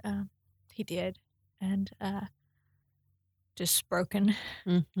 And he did. And just broken.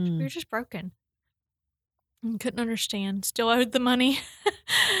 We were just broken. And couldn't understand. Still owed the money.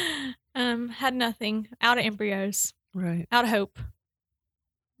 Had nothing. Out of embryos. Right. Out of hope.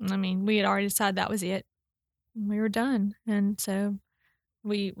 I mean, we had already decided that was it. We were done. And so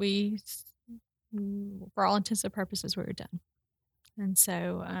we for all intents and purposes, we were done. And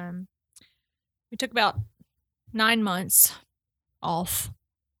so we took about 9 months off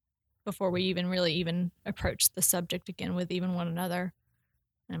before we even approached the subject again with even one another.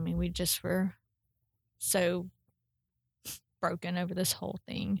 I mean, we just were so broken over this whole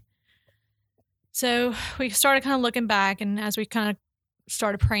thing. So we started kind of looking back, and as we kind of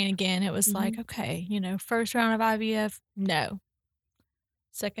started praying again, it was like, okay, first round of IVF, no.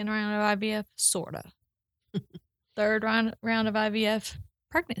 Second round of IVF, sort of. Third round of IVF,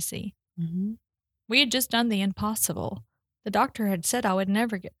 pregnancy. We had just done the impossible. The doctor had said I would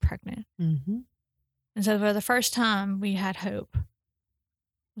never get pregnant. And so for the first time, we had hope.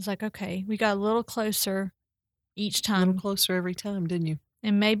 It was like, okay, we got a little closer each time. A little closer every time, didn't you?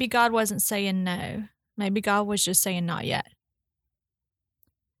 And maybe God wasn't saying no. Maybe God was just saying not yet.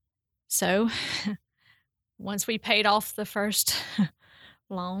 So once we paid off the first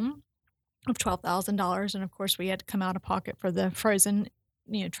loan of $12,000, and of course we had to come out of pocket for the frozen,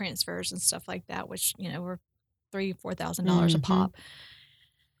 transfers and stuff like that, which, were $3,000-$4,000 a pop.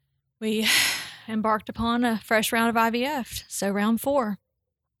 We embarked upon a fresh round of IVF, so round 4.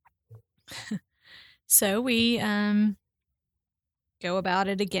 So we go about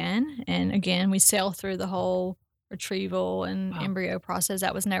it again, and again we sail through the whole retrieval and embryo process.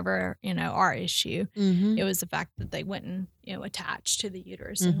 That was never, our issue. It was the fact that they wouldn't, attach to the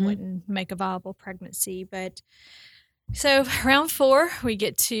uterus and wouldn't make a viable pregnancy. But so round 4, we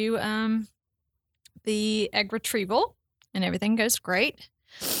get to the egg retrieval, and everything goes great.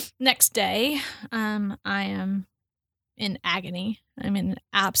 Next day, I am in agony. I'm in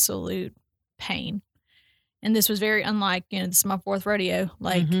absolute pain. And this was very unlike, this is my 4th rodeo.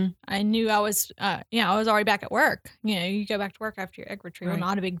 Like, I knew I was, I was already back at work. You go back to work after your egg retrieval,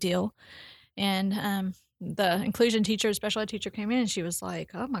 not a big deal. And the inclusion teacher, special ed teacher came in, and she was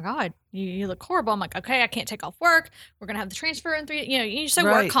like, oh my God, you look horrible. I'm like, okay, I can't take off work. We're going to have the transfer in 3, you're so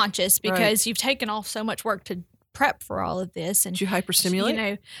work conscious because you've taken off so much work to prep for all of this. And did you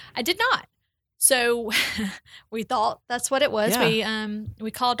hyperstimulate? I did not. So we thought that's what it was. Yeah. We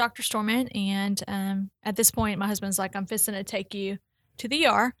called Dr. Storment, and at this point, my husband's like, I'm fixing to take you to the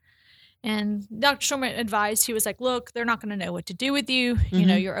ER. And Dr. Storment advised, he was like, look, they're not going to know what to do with you.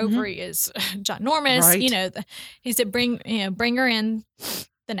 Your ovary is ginormous. Right. He said, bring her in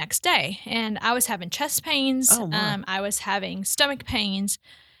the next day. And I was having chest pains. Oh, I was having stomach pains.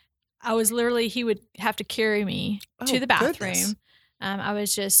 I was literally, he would have to carry me to the bathroom. Goodness. I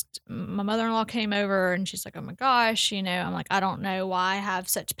was just, my mother-in-law came over, and she's like, oh my gosh, I'm like, I don't know why I have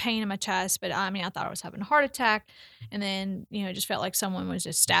such pain in my chest, but I thought I was having a heart attack. And then, it just felt like someone was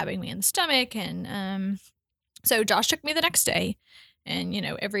just stabbing me in the stomach. And so Josh took me the next day, and,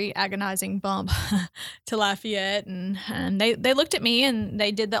 every agonizing bump to Lafayette. And they looked at me and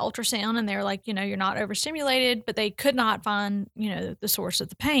they did the ultrasound and they were like, you're not overstimulated, but they could not find, the source of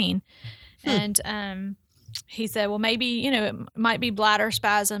the pain. And he said, well, maybe, it might be bladder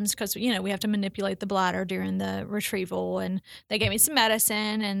spasms because, we have to manipulate the bladder during the retrieval. And they gave me some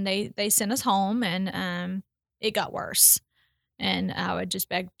medicine and they sent us home, and it got worse. And I would just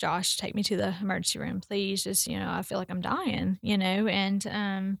beg Josh, take me to the emergency room, please. Just, I feel like I'm dying,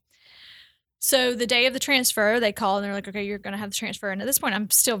 And so the day of the transfer, they called and they're like, okay, you're going to have the transfer. And at this point, I'm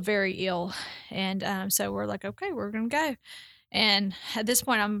still very ill. And so we're like, okay, we're going to go. And at this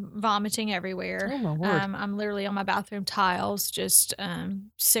point, I'm vomiting everywhere. Oh, my word. I'm literally on my bathroom tiles, just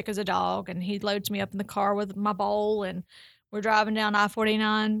sick as a dog. And he loads me up in the car with my bowl, and we're driving down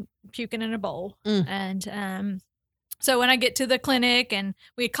I-49, puking in a bowl. And so when I get to the clinic, and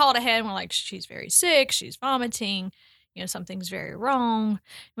we called ahead, and we're like, she's very sick, she's vomiting, something's very wrong. And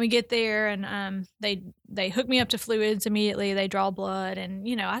we get there, and they hook me up to fluids immediately. They draw blood, and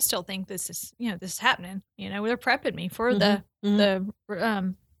I still think this is happening. They're prepping me for the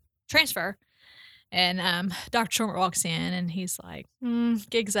transfer. And Dr. Short walks in, and he's like,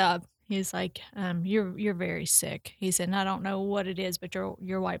 "Gig's up." He's like, you're very sick. He said, and I don't know what it is, but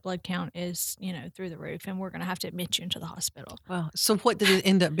your white blood count is, through the roof, and we're going to have to admit you into the hospital. Wow. So what did it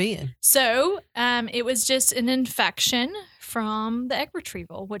end up being? So it was just an infection from the egg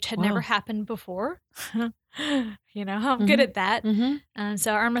retrieval, which had never happened before. I'm good at that.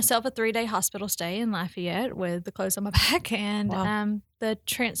 So I earned myself a 3-day hospital stay in Lafayette with the clothes on my back, and the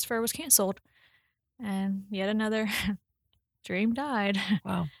transfer was canceled. And yet another dream died.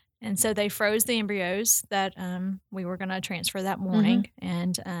 Wow. And so they froze the embryos that we were going to transfer that morning.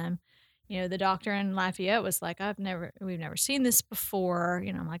 And, the doctor in Lafayette was like, we've never seen this before.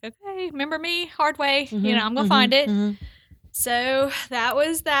 I'm like, okay, remember me? Hard way. I'm going to find it. So that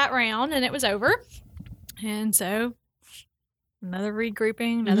was that round, and it was over. And so another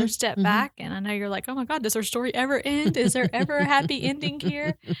regrouping, another step back. And I know you're like, oh my God, does our story ever end? Is there ever a happy ending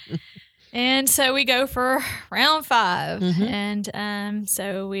here? And so we go for round 5. And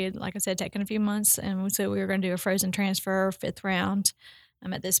so we had, like I said, taken a few months, and so we were going to do a frozen transfer, 5th round.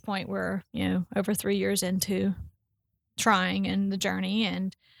 At this point, we're, over 3 years into trying and the journey.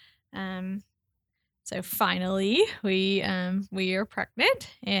 And so finally we are pregnant.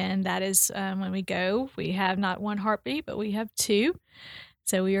 And that is when we go, we have not 1 heartbeat, but we have 2.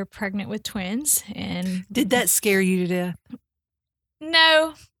 So we are pregnant with twins. And did that scare you to death?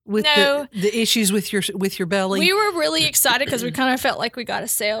 No. With the issues with your belly? We were really excited because we kind of felt like we got a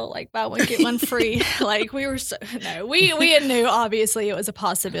sale, like buy one, get one free. Like we were we knew obviously it was a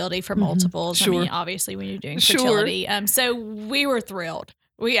possibility for multiples. Sure. I mean, obviously when you're doing fertility. So we were thrilled.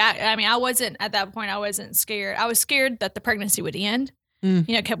 I wasn't, at that point, I wasn't scared. I was scared that the pregnancy would end.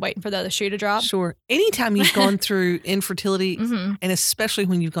 Kept waiting for the other shoe to drop. Sure. Anytime you've gone through infertility, and especially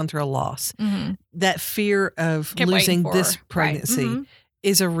when you've gone through a loss, that fear of losing this pregnancy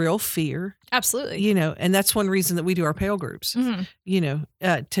is a real fear. Absolutely. And that's one reason that we do our pale groups,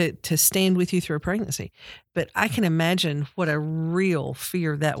 to stand with you through a pregnancy. But I can imagine what a real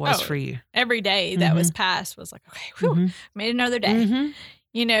fear that was for you. Every day that was passed was like, okay, made another day.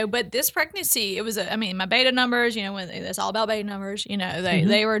 But this pregnancy, it was, my beta numbers, when it's all about beta numbers,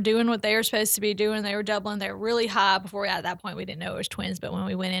 they were doing what they were supposed to be doing. They were doubling. They were really high before at that point, we didn't know it was twins. But when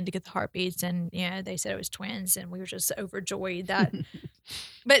we went in to get the heartbeats and, they said it was twins, and we were just overjoyed that,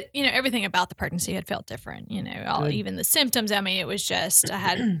 but, everything about the pregnancy had felt different, even the symptoms. It was just, I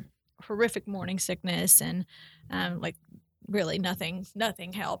had horrific morning sickness, and, really nothing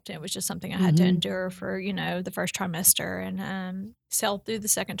helped. It was just something I had to endure for, the first trimester, and sailed through the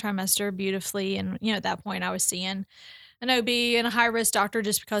second trimester beautifully. And, at that point I was seeing an OB and a high risk doctor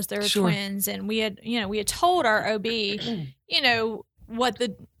just because they were twins. And we had told our OB,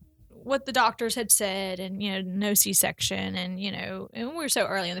 what the doctors had said, and, no C-section, and, and we were so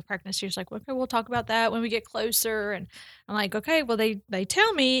early in the pregnancy, it's like, okay, we'll talk about that when we get closer. And I'm like, okay, well, they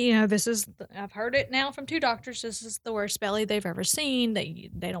tell me, I've heard it now from 2 doctors, this is the worst belly they've ever seen.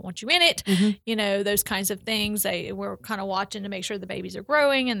 They don't want you in it, those kinds of things. They were kind of watching to make sure the babies are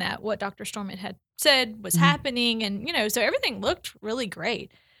growing, and that what Dr. Stormont had said was happening. And, so everything looked really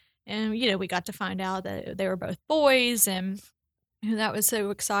great. And, we got to find out that they were both boys, and that was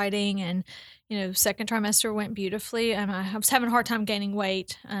so exciting. And, second trimester went beautifully. I was having a hard time gaining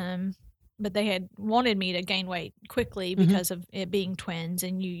weight. but they had wanted me to gain weight quickly because of it being twins,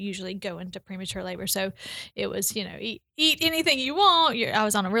 and you usually go into premature labor. So it was, eat anything you want. I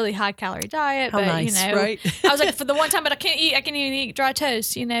was on a really high calorie diet, but nice, right? I was like, for the one time, but I can even eat dry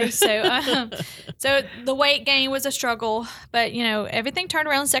toast, So, so the weight gain was a struggle, but everything turned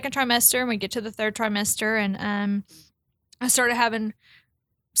around second trimester, and we get to the third trimester, and I started having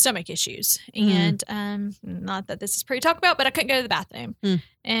stomach issues, and not that this is pretty to talk about, but I couldn't go to the bathroom,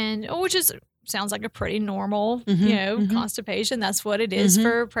 and which sounds like a pretty normal, constipation. That's what it is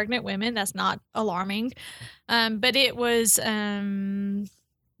for pregnant women. That's not alarming, but it was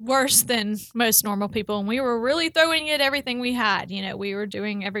worse than most normal people, and we were really throwing it everything we had. We were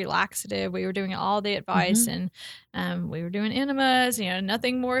doing every laxative, we were doing all the advice, and we were doing enemas.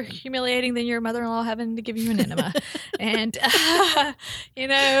 Nothing more humiliating than your mother-in-law having to give you an enema, and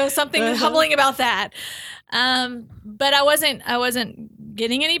something humbling about that. But I wasn't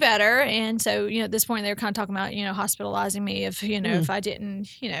getting any better, and so at this point they were kind of talking about hospitalizing me if I didn't.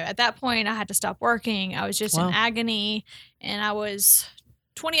 At that point I had to stop working. I was just in agony, and I was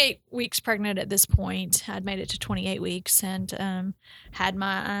 28 weeks pregnant at this point. I'd made it to 28 weeks, and had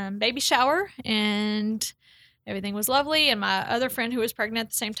my baby shower, and everything was lovely. And my other friend who was pregnant at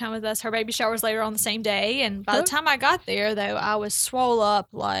the same time with us, her baby shower was later on the same day. And by the time I got there, though, I was swole up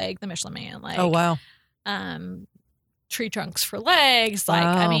like the Michelin Man. Like, oh, wow. Tree trunks for legs. Like,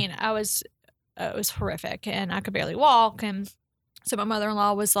 wow. I mean, it was horrific, and I could barely walk. And so my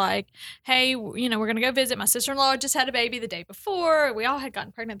mother-in-law was like, hey, we're going to go visit. My sister-in-law just had a baby the day before. We all had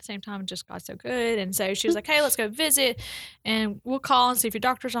gotten pregnant at the same time and just got so good. And so she was like, hey, let's go visit, and we'll call and see if your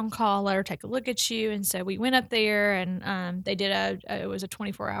doctor's on call. Let her take a look at you. And so we went up there, and they did it was a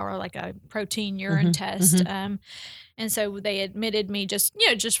 24-hour, like a protein urine test. And so they admitted me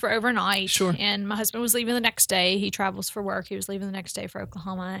just for overnight. Sure. And my husband was leaving the next day. He travels for work. He was leaving the next day for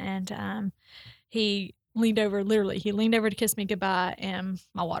Oklahoma. And he leaned over to kiss me goodbye, and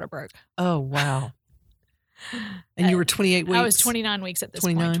my water broke. Oh, wow. And you were 28 weeks? I was 29 weeks at this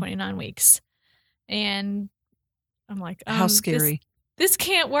point, 29 weeks. And I'm like, how scary. This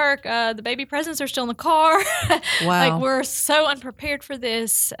can't work. The baby presents are still in the car. Wow. Like, we're so unprepared for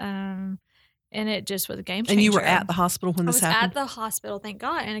this. And it just was a game changer. And you were at the hospital when this happened? I was at the hospital, thank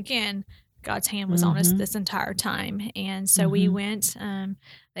God. And again, God's hand was on us this entire time. And so we went,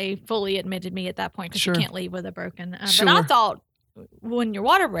 they fully admitted me at that point, because you can't leave with a broken, but I thought when your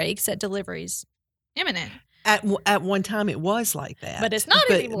water breaks, that delivery's imminent. At one time it was like that. But it's not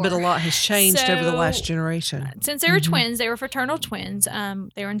anymore. But a lot has changed over the last generation. Since they were twins, they were fraternal twins.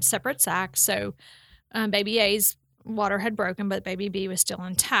 They were in separate sacks. So baby A's water had broken, but baby B was still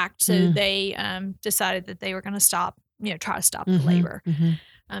intact. So they decided that they were going to try to stop the labor.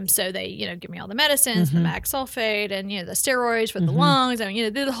 So they, give me all the medicines, the mag sulfate, and, the steroids for the lungs, and,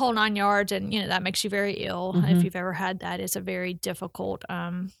 do the whole 9 yards. And, that makes you very ill. If you've ever had that, it's a very difficult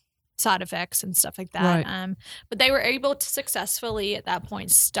side effects and stuff like that. Right. But they were able to successfully at that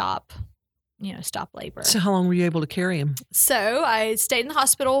point stop labor. So how long were you able to carry him? So I stayed in the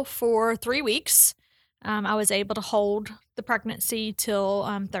hospital for 3 weeks. I was able to hold the pregnancy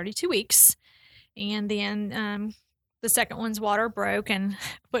till 32 weeks. And then the second one's water broke.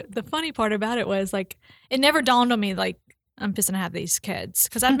 But the funny part about it was, like, it never dawned on me, like, I'm pissing to have these kids,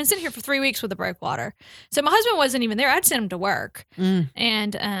 because I've been sitting here for 3 weeks with the broke water. So my husband wasn't even there. I'd sent him to work.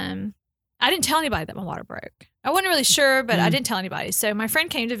 And I didn't tell anybody that my water broke. I wasn't really sure, but I didn't tell anybody. So my friend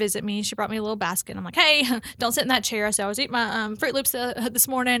came to visit me. She brought me a little basket. I'm like, hey, don't sit in that chair. So I was eating my Fruit Loops this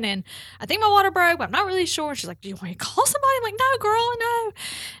morning, and I think my water broke, but I'm not really sure. She's like, do you want me to call somebody? I'm like, no, girl, no.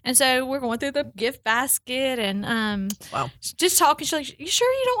 And so we're going through the gift basket, and just talking. She's like, you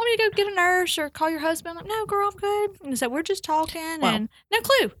sure you don't want me to go get a nurse or call your husband? I'm like, no, girl, I'm good. And so we're just talking, and no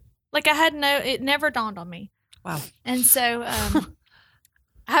clue. Like, it never dawned on me. Wow. And so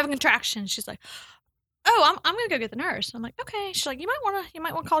I have a contraction. She's like, oh, I'm gonna go get the nurse. I'm like, okay. She's like, you might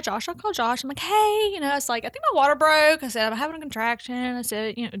want to call Josh. I'll call Josh. I'm like, hey, it's like, I think my water broke. I said, I'm having a contraction. I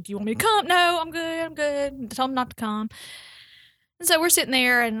said, do you want me to come? No, I'm good. I told him not to come. And so we're sitting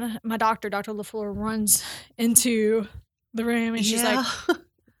there, and my Dr. LaFleur, runs into the room, and she's like,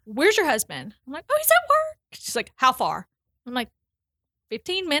 where's your husband? I'm like, oh, he's at work. She's like, how far? I'm like,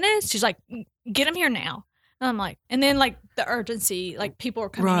 15 minutes. She's like, get him here now. And I'm like, and then, like, the urgency. Like people are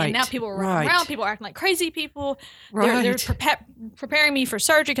coming in now. People are running around. People are acting like crazy people. They're preparing me for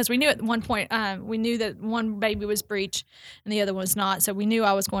surgery because we knew at one point we knew that one baby was breech and the other one was not. So we knew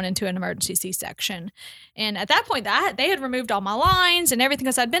I was going into an emergency C-section. And at that point, they had removed all my lines and everything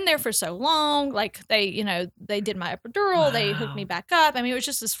because I'd been there for so long. Like they did my epidural. They hooked me back up. I mean, it was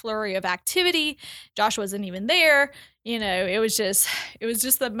just this flurry of activity. Josh wasn't even there. It was just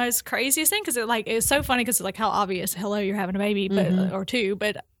the most craziest thing because it was so funny because like how obvious, hello, you're having a baby, but or two,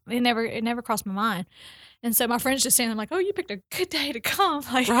 but it never crossed my mind. And so my friends just saying, I'm like, oh, you picked a good day to come.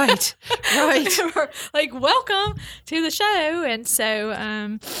 Like, right. Like, welcome to the show. And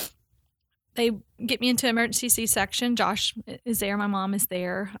so they get me into emergency C-section. Josh is there. My mom is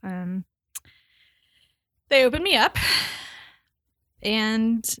there. They open me up.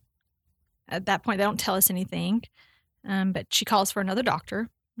 And at that point, they don't tell us anything. But she calls for another doctor.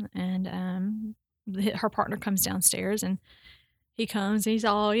 And her partner comes downstairs and he comes and he's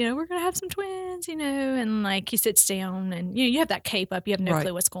all, we're going to have some twins, and like he sits down and, you have that cape up. You have no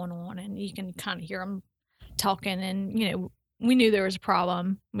clue what's going on and you can kind of hear them talking and, we knew there was a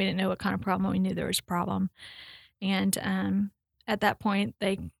problem. We didn't know what kind of problem. We knew there was a problem. And at that point,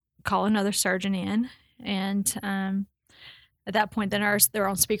 they call another surgeon in. And at that point, the nurse, they're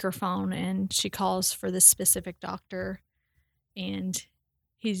on speakerphone, and she calls for this specific doctor. And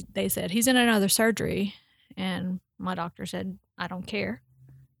they said, he's in another surgery. And my doctor said, I don't care.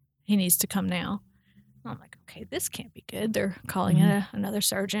 He needs to come now. I'm like, okay, this can't be good. They're calling another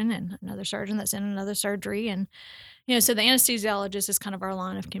surgeon and another surgeon that's in another surgery. And, so the anesthesiologist is kind of our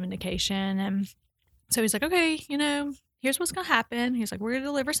line of communication. And so he's like, okay, here's what's going to happen. He's like, we're going to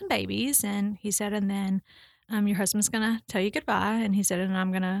deliver some babies. And he said, and then your husband's going to tell you goodbye. And he said, and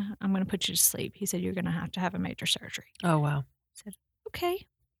I'm going to put you to sleep. He said, you're going to have a major surgery. Oh, wow. I said, okay.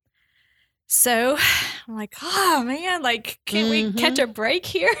 So I'm like, oh man, like, can't we catch a break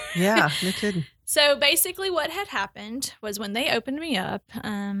here? Yeah, no kidding. So basically what had happened was when they opened me up,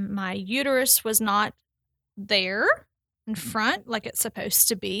 my uterus was not there in front like it's supposed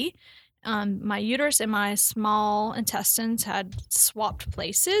to be. My uterus and my small intestines had swapped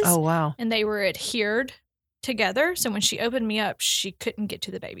places. Oh, wow. And they were adhered together. So when she opened me up, she couldn't get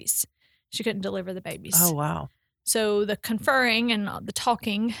to the babies. She couldn't deliver the babies. Oh, wow. So the conferring and the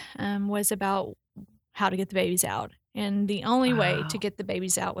talking was about how to get the babies out. And the only way to get the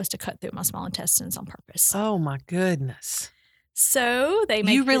babies out was to cut through my small intestines on purpose. Oh, my goodness. So they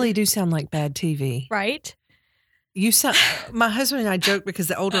make You really do sound like bad TV. Right? You sound. My husband and I joke because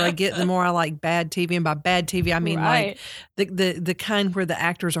the older I get, the more I like bad TV. And by bad TV, I mean like the kind where the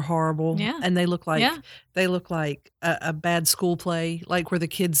actors are horrible, and they look like a bad school play, like where the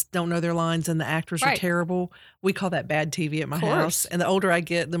kids don't know their lines and the actors are terrible. We call that bad TV at my house. And the older I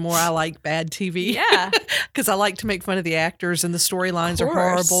get, the more I like bad TV. Yeah, because I like to make fun of the actors and the storylines are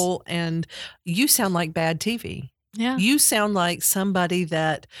horrible. And you sound like bad TV. Yeah. You sound like somebody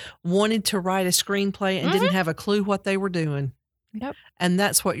that wanted to write a screenplay and didn't have a clue what they were doing. Yep. And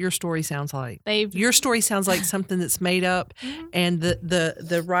that's what your story sounds like. Your story sounds like something that's made up, and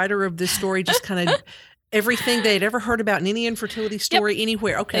the writer of this story just kind of everything they had ever heard about in any infertility story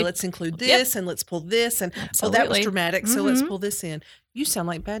anywhere. Okay, let's include this and let's pull this, and that was dramatic, so let's pull this in. You sound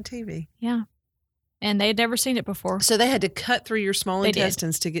like bad TV. Yeah. And they had never seen it before. So they had to cut through your small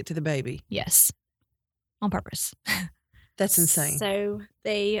intestines to get to the baby. Yes. On purpose. That's insane. So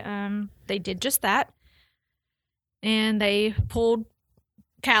they did just that. And they pulled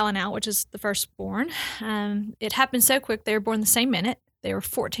Callan out, which is the firstborn. It happened so quick. They were born the same minute. They were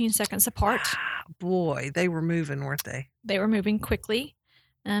 14 seconds apart. Boy, they were moving, weren't they? They were moving quickly.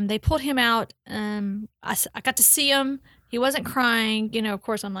 They pulled him out. I got to see him. He wasn't crying. Of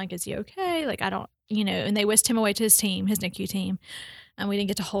course, I'm like, is he okay? Like, I don't, and they whisked him away to his team, his NICU team. And we didn't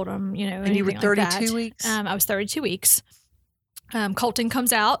get to hold him, And you were 32 like weeks? I was 32 weeks. Colton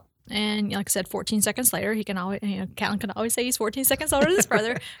comes out, and like I said, 14 seconds later, he can always, Callan can always say he's 14 seconds older than his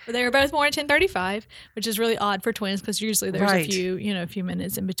brother. But they were both born at 10:35, which is really odd for twins because usually there's a few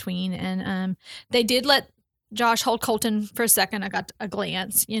minutes in between. And they did let Josh hold Colton for a second. I got a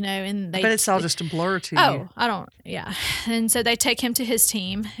glance, and they. But it's all just a blur to you. Oh, I don't. Yeah, and so they take him to his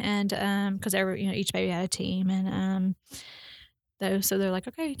team, and because each baby had a team, and so they're like,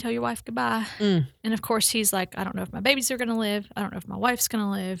 okay, tell your wife goodbye. And of course, he's like, I don't know if my babies are going to live. I don't know if my wife's going to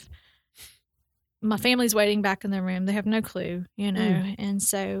live. My family's waiting back in their room. They have no clue, And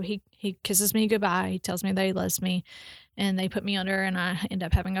so he kisses me goodbye. He tells me that he loves me. And they put me under, and I end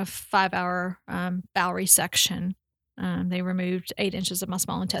up having a 5-hour bowel resection. They removed 8 inches of my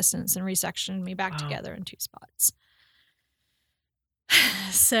small intestines and resectioned me back together in 2 spots.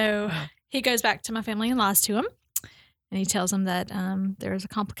 So he goes back to my family and lies to him. And he tells them that there was a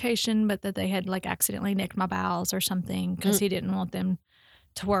complication, but that they had like accidentally nicked my bowels or something because he didn't want them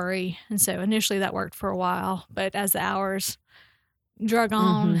to worry. And so initially that worked for a while, but as the hours drug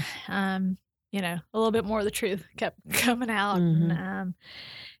on, you know, a little bit more of the truth kept coming out. And,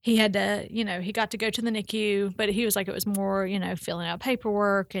 he had to, you know, he got to go to the NICU, but he was like, it was more, you know, filling out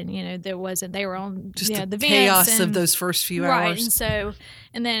paperwork and, you know, they were on just the chaos of those first few right. hours. And so,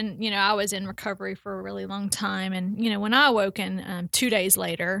 and then, you know, I was in recovery for a really long time. And, you know, when I awoke 2 days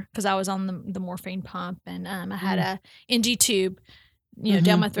later, because I was on the morphine pump and I had a NG tube, you know,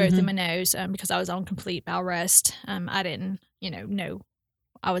 down my throat through my nose because I was on complete bowel rest. I didn't, you know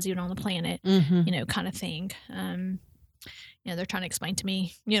I was even on the planet, you know, kind of thing. You know, they're trying to explain to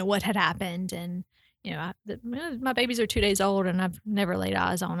me, you know, what had happened. And, you know, my babies are 2 days old and I've never laid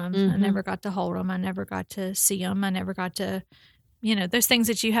eyes on them. I never got to hold them. I never got to see them. I never got to, you know, those things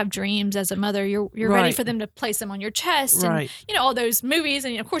that you have dreams as a mother, you're ready for them to place them on your chest and, you know, all those movies.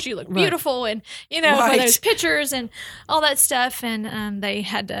 And of course you look beautiful and, you know, for those pictures and all that stuff. And they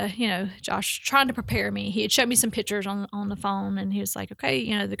had to, you know, Josh trying to prepare me. He had showed me some pictures on the phone and he was like, okay,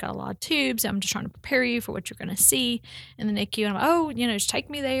 you know, they got a lot of tubes. I'm just trying to prepare you for what you're going to see in the NICU. And I'm like, oh, you know, just take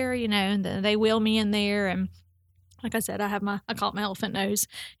me there, you know, and they wheel me in there. And like I said, I call it my elephant nose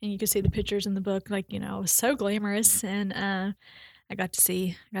and you can see the pictures in the book. Like, you know, it was so glamorous and, I got to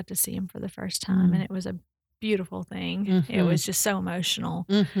see him for the first time, and it was a beautiful thing. It was just so emotional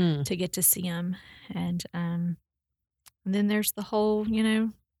to get to see him, and then there's the whole, you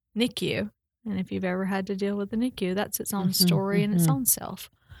know, NICU. And if you've ever had to deal with the NICU, that's its own story and its own self.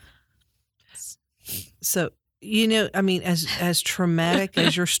 So, you know, I mean, as traumatic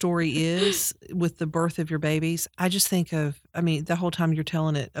as your story is with the birth of your babies, I just think of, I mean, the whole time you're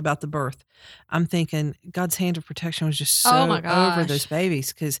telling it about the birth, I'm thinking God's hand of protection was just so over those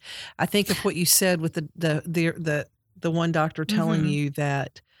babies. Because I think of what you said with the one doctor telling you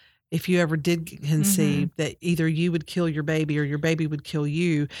that if you ever did conceive, that either you would kill your baby or your baby would kill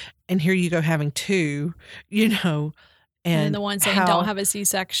you, and here you go having two, you know. And then the one saying don't have a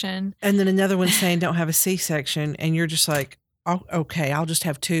C-section. And then another one saying don't have a C-section. And you're just like, oh, okay, I'll just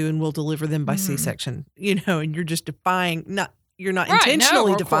have two and we'll deliver them by C-section. You know, and you're just defying, you're not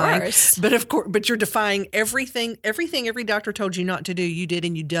intentionally defying, but of course, but you're defying everything every doctor told you not to do, you did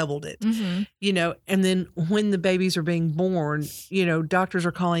and you doubled it. You know, and then when the babies are being born, you know, doctors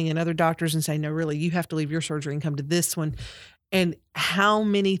are calling in other doctors and saying, no, really, you have to leave your surgery and come to this one. And how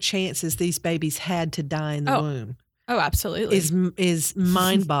many chances these babies had to die in the womb. Oh, absolutely. Is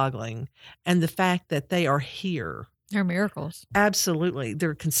mind-boggling. And the fact that they are here. They're miracles. Absolutely.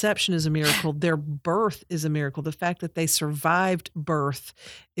 Their conception is a miracle. Their birth is a miracle. The fact that they survived birth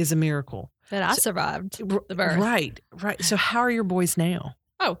is a miracle. That I survived the birth. Right. So how are your boys now?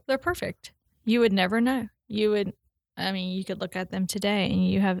 Oh, they're perfect. You would never know. I mean, you could look at them today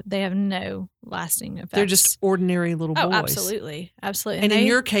and they have no lasting effects. They're just ordinary little boys. Oh, absolutely. Absolutely. And in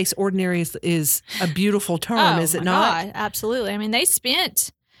your case, ordinary is a beautiful term, is it not? God, absolutely. I mean, they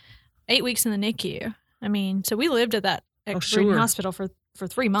spent 8 weeks in the NICU. I mean, so we lived at that Green Hospital for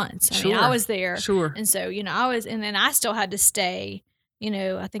 3 months. I mean, I was there. Sure. And so, you know, and then I still had to stay, you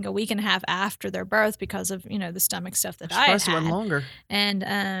know, I think a week and a half after their birth because of, you know, the stomach stuff that I had. It longer.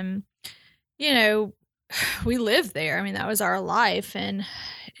 And, you know, we lived there. I mean, that was our life. And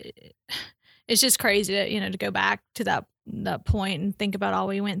it's just crazy to, you know, to go back to that point and think about all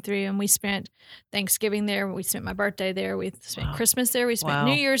we went through. And we spent Thanksgiving there. We spent my birthday there. We spent Christmas there. We spent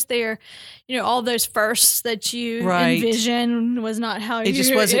New Year's there. You know, all those firsts that you envision was not how it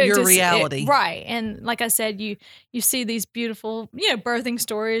just wasn't your reality. Right. And like I said, you see these beautiful, you know, birthing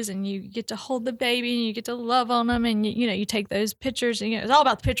stories and you get to hold the baby and you get to love on them. And, you know, you take those pictures and, you know, it's all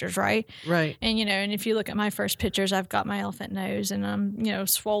about the pictures, right? Right. And, you know, and if you look at my first pictures, I've got my elephant nose and I'm, you know,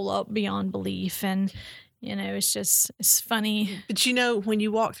 swole up beyond belief. And, you know, it's funny. But, you know, when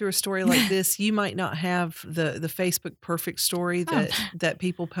you walk through a story like this, you might not have the Facebook perfect story that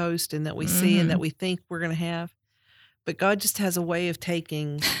people post and that we see and that we think we're going to have. But God just has a way of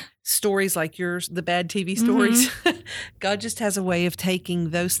taking stories like yours, the bad TV stories. God just has a way of taking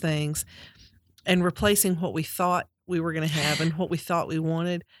those things and replacing what we thought we were going to have and what we thought we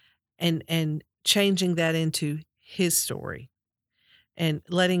wanted and changing that into His story. And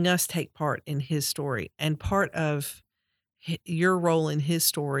letting us take part in His story. And part of your role in His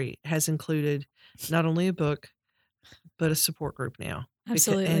story has included not only a book, but a support group now.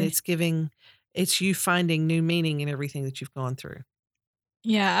 Absolutely. And it's you finding new meaning in everything that you've gone through.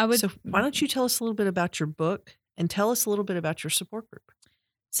 Yeah, I would. So why don't you tell us a little bit about your book and tell us a little bit about your support group?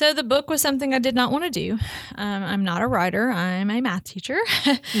 So the book was something I did not want to do. I'm not a writer. I'm a math teacher.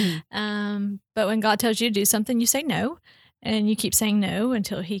 But when God tells you to do something, you say no. And you keep saying no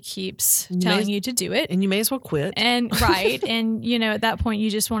until he keeps telling you to do it. And you may as well quit. And right. And, at that point,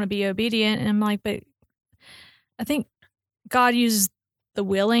 you just want to be obedient. And I'm like, but I think God uses the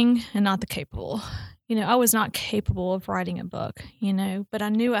willing and not the capable. I was not capable of writing a book, but I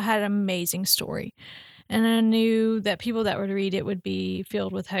knew I had an amazing story. And I knew that people that would read it would be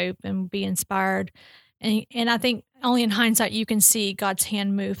filled with hope and be inspired. And I think only in hindsight you can see God's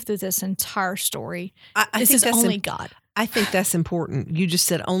hand move through this entire story. This is only God. I think that's important. You just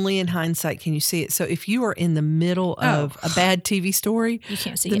said only in hindsight can you see it. So if you are in the middle of a bad TV story, you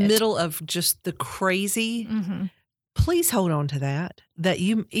can't see the it. middle of just the crazy, please hold on to that. That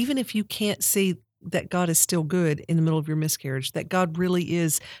you, even if you can't see that God is still good in the middle of your miscarriage, that God really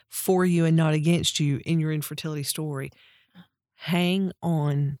is for you and not against you in your infertility story. Hang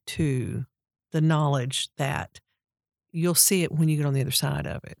on to the knowledge that you'll see it when you get on the other side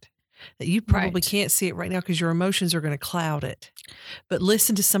of it. That you probably can't see it right now because your emotions are going to cloud it. But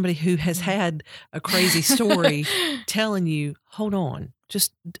listen to somebody who has had a crazy story telling you, hold on,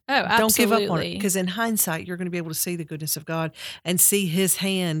 just don't give up on it. Because in hindsight, you're going to be able to see the goodness of God and see his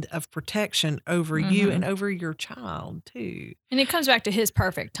hand of protection over you and over your child too. And it comes back to his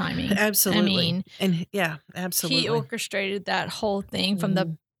perfect timing. Absolutely. Absolutely. He orchestrated that whole thing from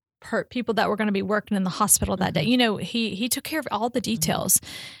the people that were going to be working in the hospital that day. He took care of all the details.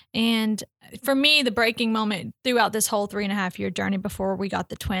 And for me, the breaking moment throughout this whole 3.5-year journey before we got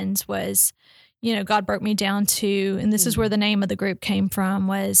the twins was, God broke me down to, and this is where the name of the group came from,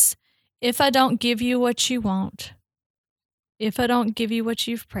 was, if I don't give you what you want, if I don't give you what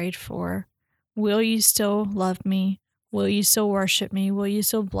you've prayed for, will you still love me? Will you still worship me? Will you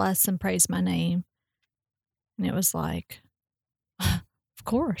still bless and praise my name? And it was like, of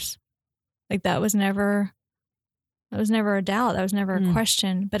course. Like that was never a doubt. That was never a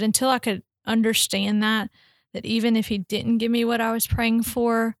question. But until I could understand that even if he didn't give me what I was praying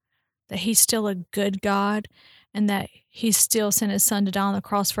for, that he's still a good God and that he still sent his son to die on the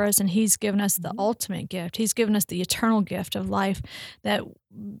cross for us. And he's given us the ultimate gift. He's given us the eternal gift of life that,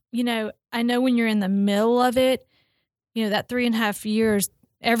 I know when you're in the middle of it, that 3.5 years,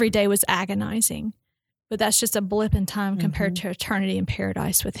 every day was agonizing. But that's just a blip in time compared to eternity in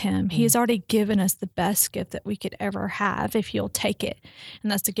paradise with him. He has already given us the best gift that we could ever have if you'll take it. And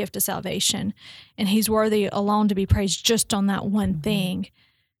that's the gift of salvation. And he's worthy alone to be praised just on that one thing.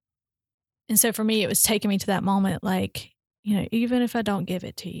 And so for me, it was taking me to that moment like, even if I don't give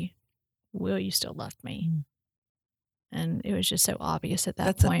it to you, will you still love me? And it was just so obvious at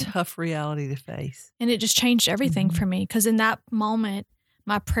that point. That's a tough reality to face. And it just changed everything for me. Because in that moment,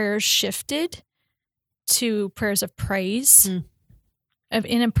 my prayers shifted to prayers of praise,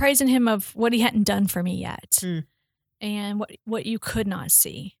 and praising him of what he hadn't done for me yet, and what you could not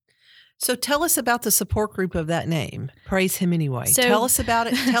see. So tell us about the support group of that name, Praise Him Anyway. So, tell us about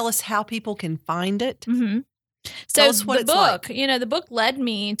it. Tell us how people can find it. So the book, the book led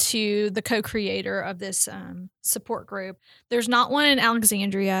me to the co-creator of this support group. There's not one in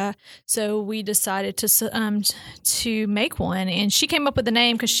Alexandria, so we decided to make one. And she came up with the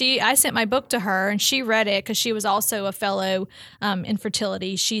name because I sent my book to her, and she read it because she was also a fellow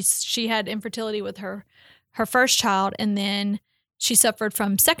infertility. She had infertility with her first child, and then she suffered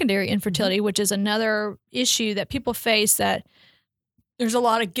from secondary infertility, which is another issue that people face that. There's a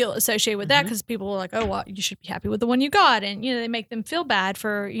lot of guilt associated with that because people are like, oh, well, you should be happy with the one you got. And, they make them feel bad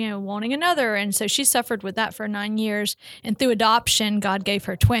for, wanting another. And so she suffered with that for 9 years. And through adoption, God gave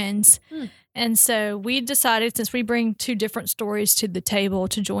her twins. And so we decided, since we bring two different stories to the table,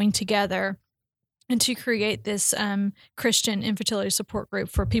 to join together and to create this Christian infertility support group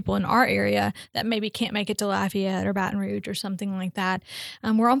for people in our area that maybe can't make it to Lafayette or Baton Rouge or something like that.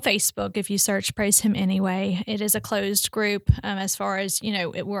 We're on Facebook. If you search Praise Him Anyway, it is a closed group as far as,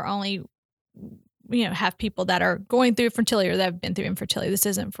 we're only, have people that are going through infertility or that have been through infertility. This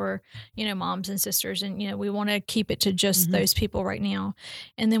isn't for, moms and sisters. And, we want to keep it to just those people right now.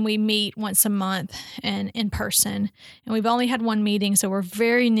 And then we meet once a month and in person. And we've only had one meeting, so we're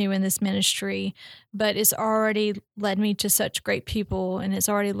very new in this ministry, but it's already led me to such great people. And it's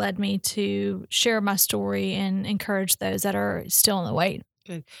already led me to share my story and encourage those that are still in the wait.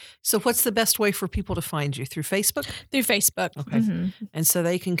 Good. So what's the best way for people to find you? Through Facebook? Through Facebook. Okay. And so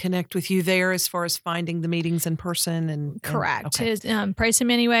they can connect with you there as far as finding the meetings in person? Correct. Okay. Praise Him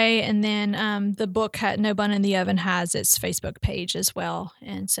Anyway. And then the book, No Bun in the Oven, has its Facebook page as well.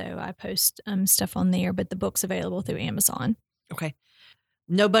 And so I post stuff on there, but the book's available through Amazon. Okay.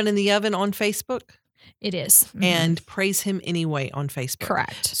 No Bun in the Oven on Facebook? It is. Mm-hmm. And Praise Him Anyway on Facebook.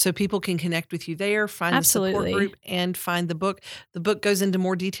 Correct. So people can connect with you there, find Absolutely. the support group, and find the book. The book goes into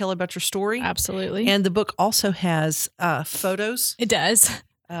more detail about your story. Absolutely. And the book also has photos. It does.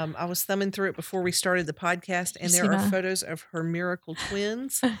 I was thumbing through it before we started the podcast, and there are photos of her miracle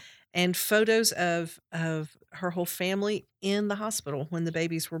twins and photos of her whole family in the hospital when the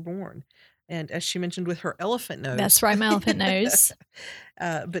babies were born. And as she mentioned, with her elephant nose. That's right, my elephant nose.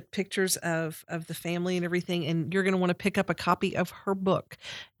 But pictures of the family and everything. And you're going to want to pick up a copy of her book,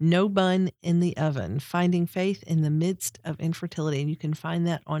 No Bun in the Oven, Finding Faith in the Midst of Infertility. And you can find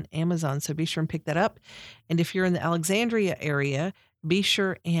that on Amazon. So be sure and pick that up. And if you're in the Alexandria area, be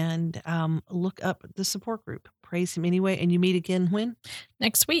sure and look up the support group, Praise Him Anyway. And you meet again when?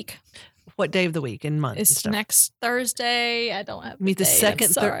 Next week. What day of the week and month? It's next Thursday. I don't have meet the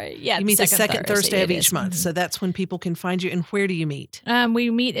second. Yeah, you meet the second Thursday of each month. Mm-hmm. So that's when people can find you. And where do you meet? We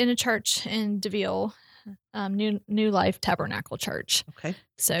meet in a church in DeVille, New Life Tabernacle Church. Okay.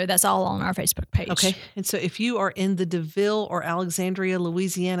 So that's all on our Facebook page. Okay. And so if you are in the DeVille or Alexandria,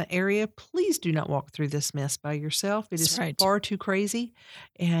 Louisiana area, please do not walk through this mess by yourself. It is far too crazy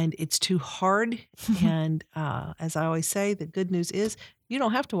and it's too hard. And as I always say, the good news is you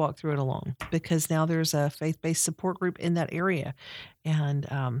don't have to walk through it alone, because now there's a faith-based support group in that area. And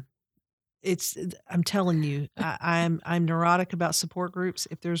I'm telling you, I'm neurotic about support groups.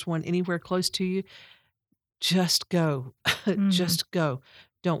 If there's one anywhere close to you, just go. Just go.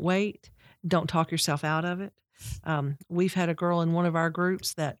 Don't wait. Don't talk yourself out of it. We've had a girl in one of our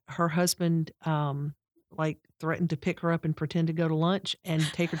groups that her husband threatened to pick her up and pretend to go to lunch and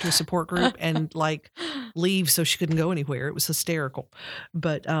take her to a support group and leave so she couldn't go anywhere. It was hysterical.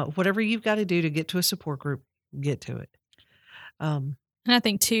 But whatever you've got to do to get to a support group, get to it. And I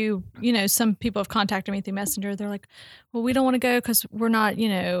think too, some people have contacted me through Messenger. They're like, well, we don't want to go because we're not,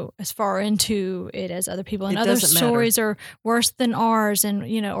 as far into it as other people. And other stories are worse than ours. And,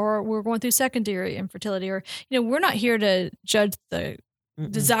 or we're going through secondary infertility, or, we're not here to judge the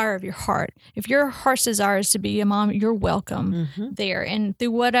desire of your heart. If your heart's desire is to be a mom, you're welcome there. And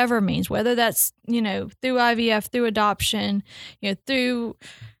through whatever means, whether that's, through IVF, through adoption, through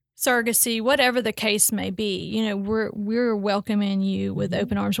surrogacy, whatever the case may be, we're welcoming you with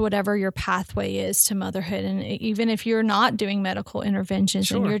open arms, whatever your pathway is to motherhood. And even if you're not doing medical interventions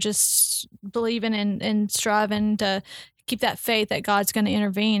and you're just believing and striving to keep that faith that God's going to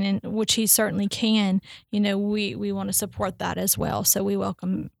intervene, and which He certainly can, we want to support that as well. So we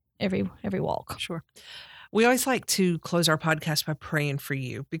welcome every walk. Sure. We always like to close our podcast by praying for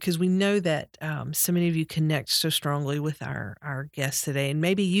you, because we know that so many of you connect so strongly with our guests today. And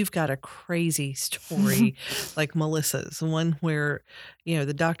maybe you've got a crazy story like Melissa's, one where,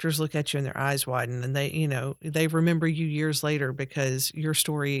 the doctors look at you and their eyes widen and they remember you years later because your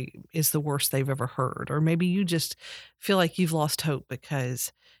story is the worst they've ever heard. Or maybe you just feel like you've lost hope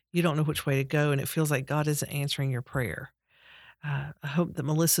because you don't know which way to go and it feels like God isn't answering your prayer. I hope that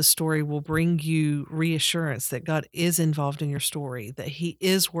Melissa's story will bring you reassurance that God is involved in your story, that He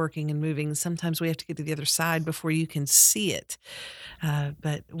is working and moving. Sometimes we have to get to the other side before you can see it.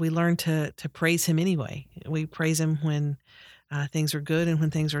 But we learn to praise Him anyway. We praise Him when things are good and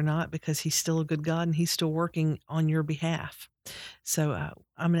when things are not, because He's still a good God and He's still working on your behalf. So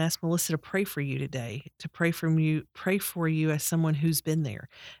I'm going to ask Melissa to pray for you today, to pray for you as someone who's been there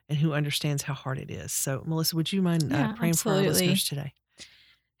and who understands how hard it is. So Melissa, would you mind praying for our listeners today?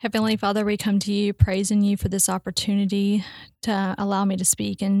 Heavenly Father, we come to you praising you for this opportunity to allow me to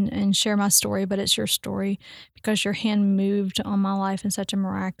speak and share my story, but it's your story because your hand moved on my life in such a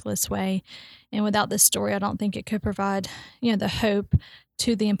miraculous way. And without this story, I don't think it could provide, the hope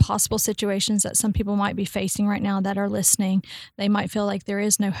to the impossible situations that some people might be facing right now that are listening. They might feel like there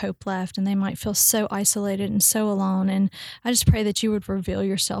is no hope left, and they might feel so isolated and so alone. And I just pray that you would reveal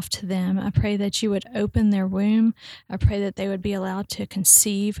yourself to them. I pray that you would open their womb. I pray that they would be allowed to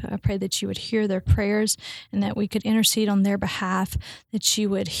conceive. I pray that you would hear their prayers and that we could intercede on their behalf, that you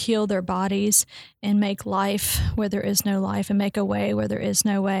would heal their bodies and make life where there is no life and make a way where there is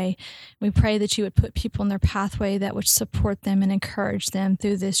no way. We pray that you would put people in their pathway that would support them and encourage them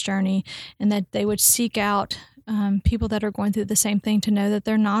through this journey, and that they would seek out people that are going through the same thing to know that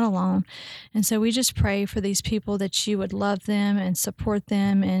they're not alone. And so we just pray for these people that you would love them and support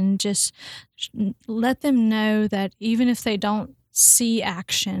them and just let them know that even if they don't see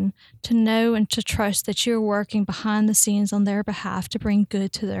action, to know and to trust that you're working behind the scenes on their behalf to bring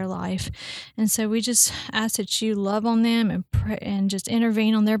good to their life. And so we just ask that you love on them and pray and just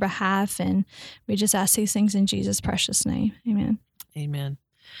intervene on their behalf. And we just ask these things in Jesus' precious name. Amen. Amen.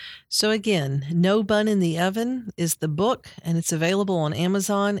 So again, No Bun in the Oven is the book, and it's available on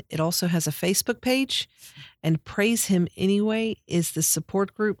Amazon. It also has a Facebook page, and Praise Him Anyway is the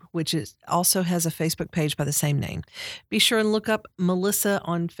support group, which also has a Facebook page by the same name. Be sure and look up Melissa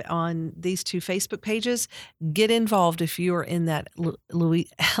on these two Facebook pages. Get involved if you are in that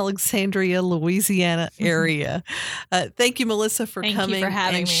Alexandria, Louisiana area. Thank you, Melissa, for coming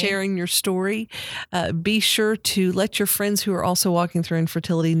and sharing your story. Be sure to let your friends who are also walking through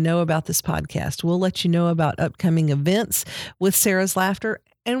infertility know about this podcast. We'll let you know about upcoming events with Sarah's Laughter.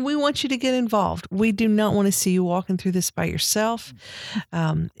 And we want you to get involved. We do not want to see you walking through this by yourself.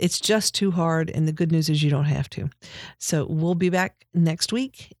 It's just too hard. And the good news is you don't have to. So we'll be back next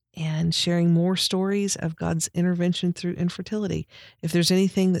week and sharing more stories of God's intervention through infertility. If there's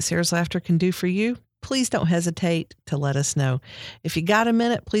anything that Sarah's Laughter can do for you, please don't hesitate to let us know. If you got a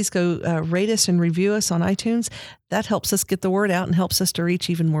minute, please go rate us and review us on iTunes. That helps us get the word out and helps us to reach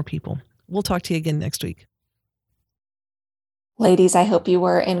even more people. We'll talk to you again next week. Ladies, I hope you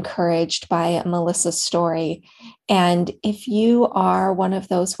were encouraged by Melissa's story. And if you are one of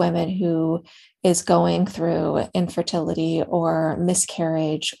those women who is going through infertility or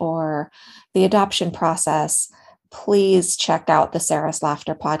miscarriage or the adoption process, please check out the Sarah's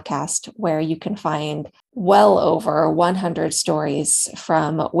Laughter podcast, where you can find well over 100 stories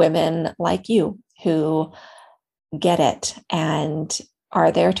from women like you who get it and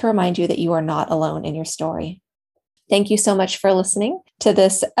are there to remind you that you are not alone in your story. Thank you so much for listening to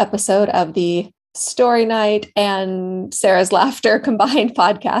this episode of the Story Night and Sarah's Laughter combined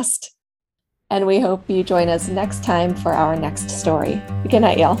podcast. And we hope you join us next time for our next story. Good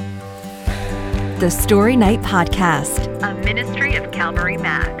night, y'all. The Story Night Podcast, a ministry of Calvary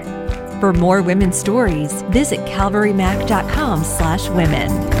Mac. For more women's stories, visit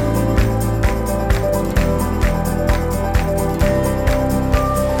calvarymac.com/women.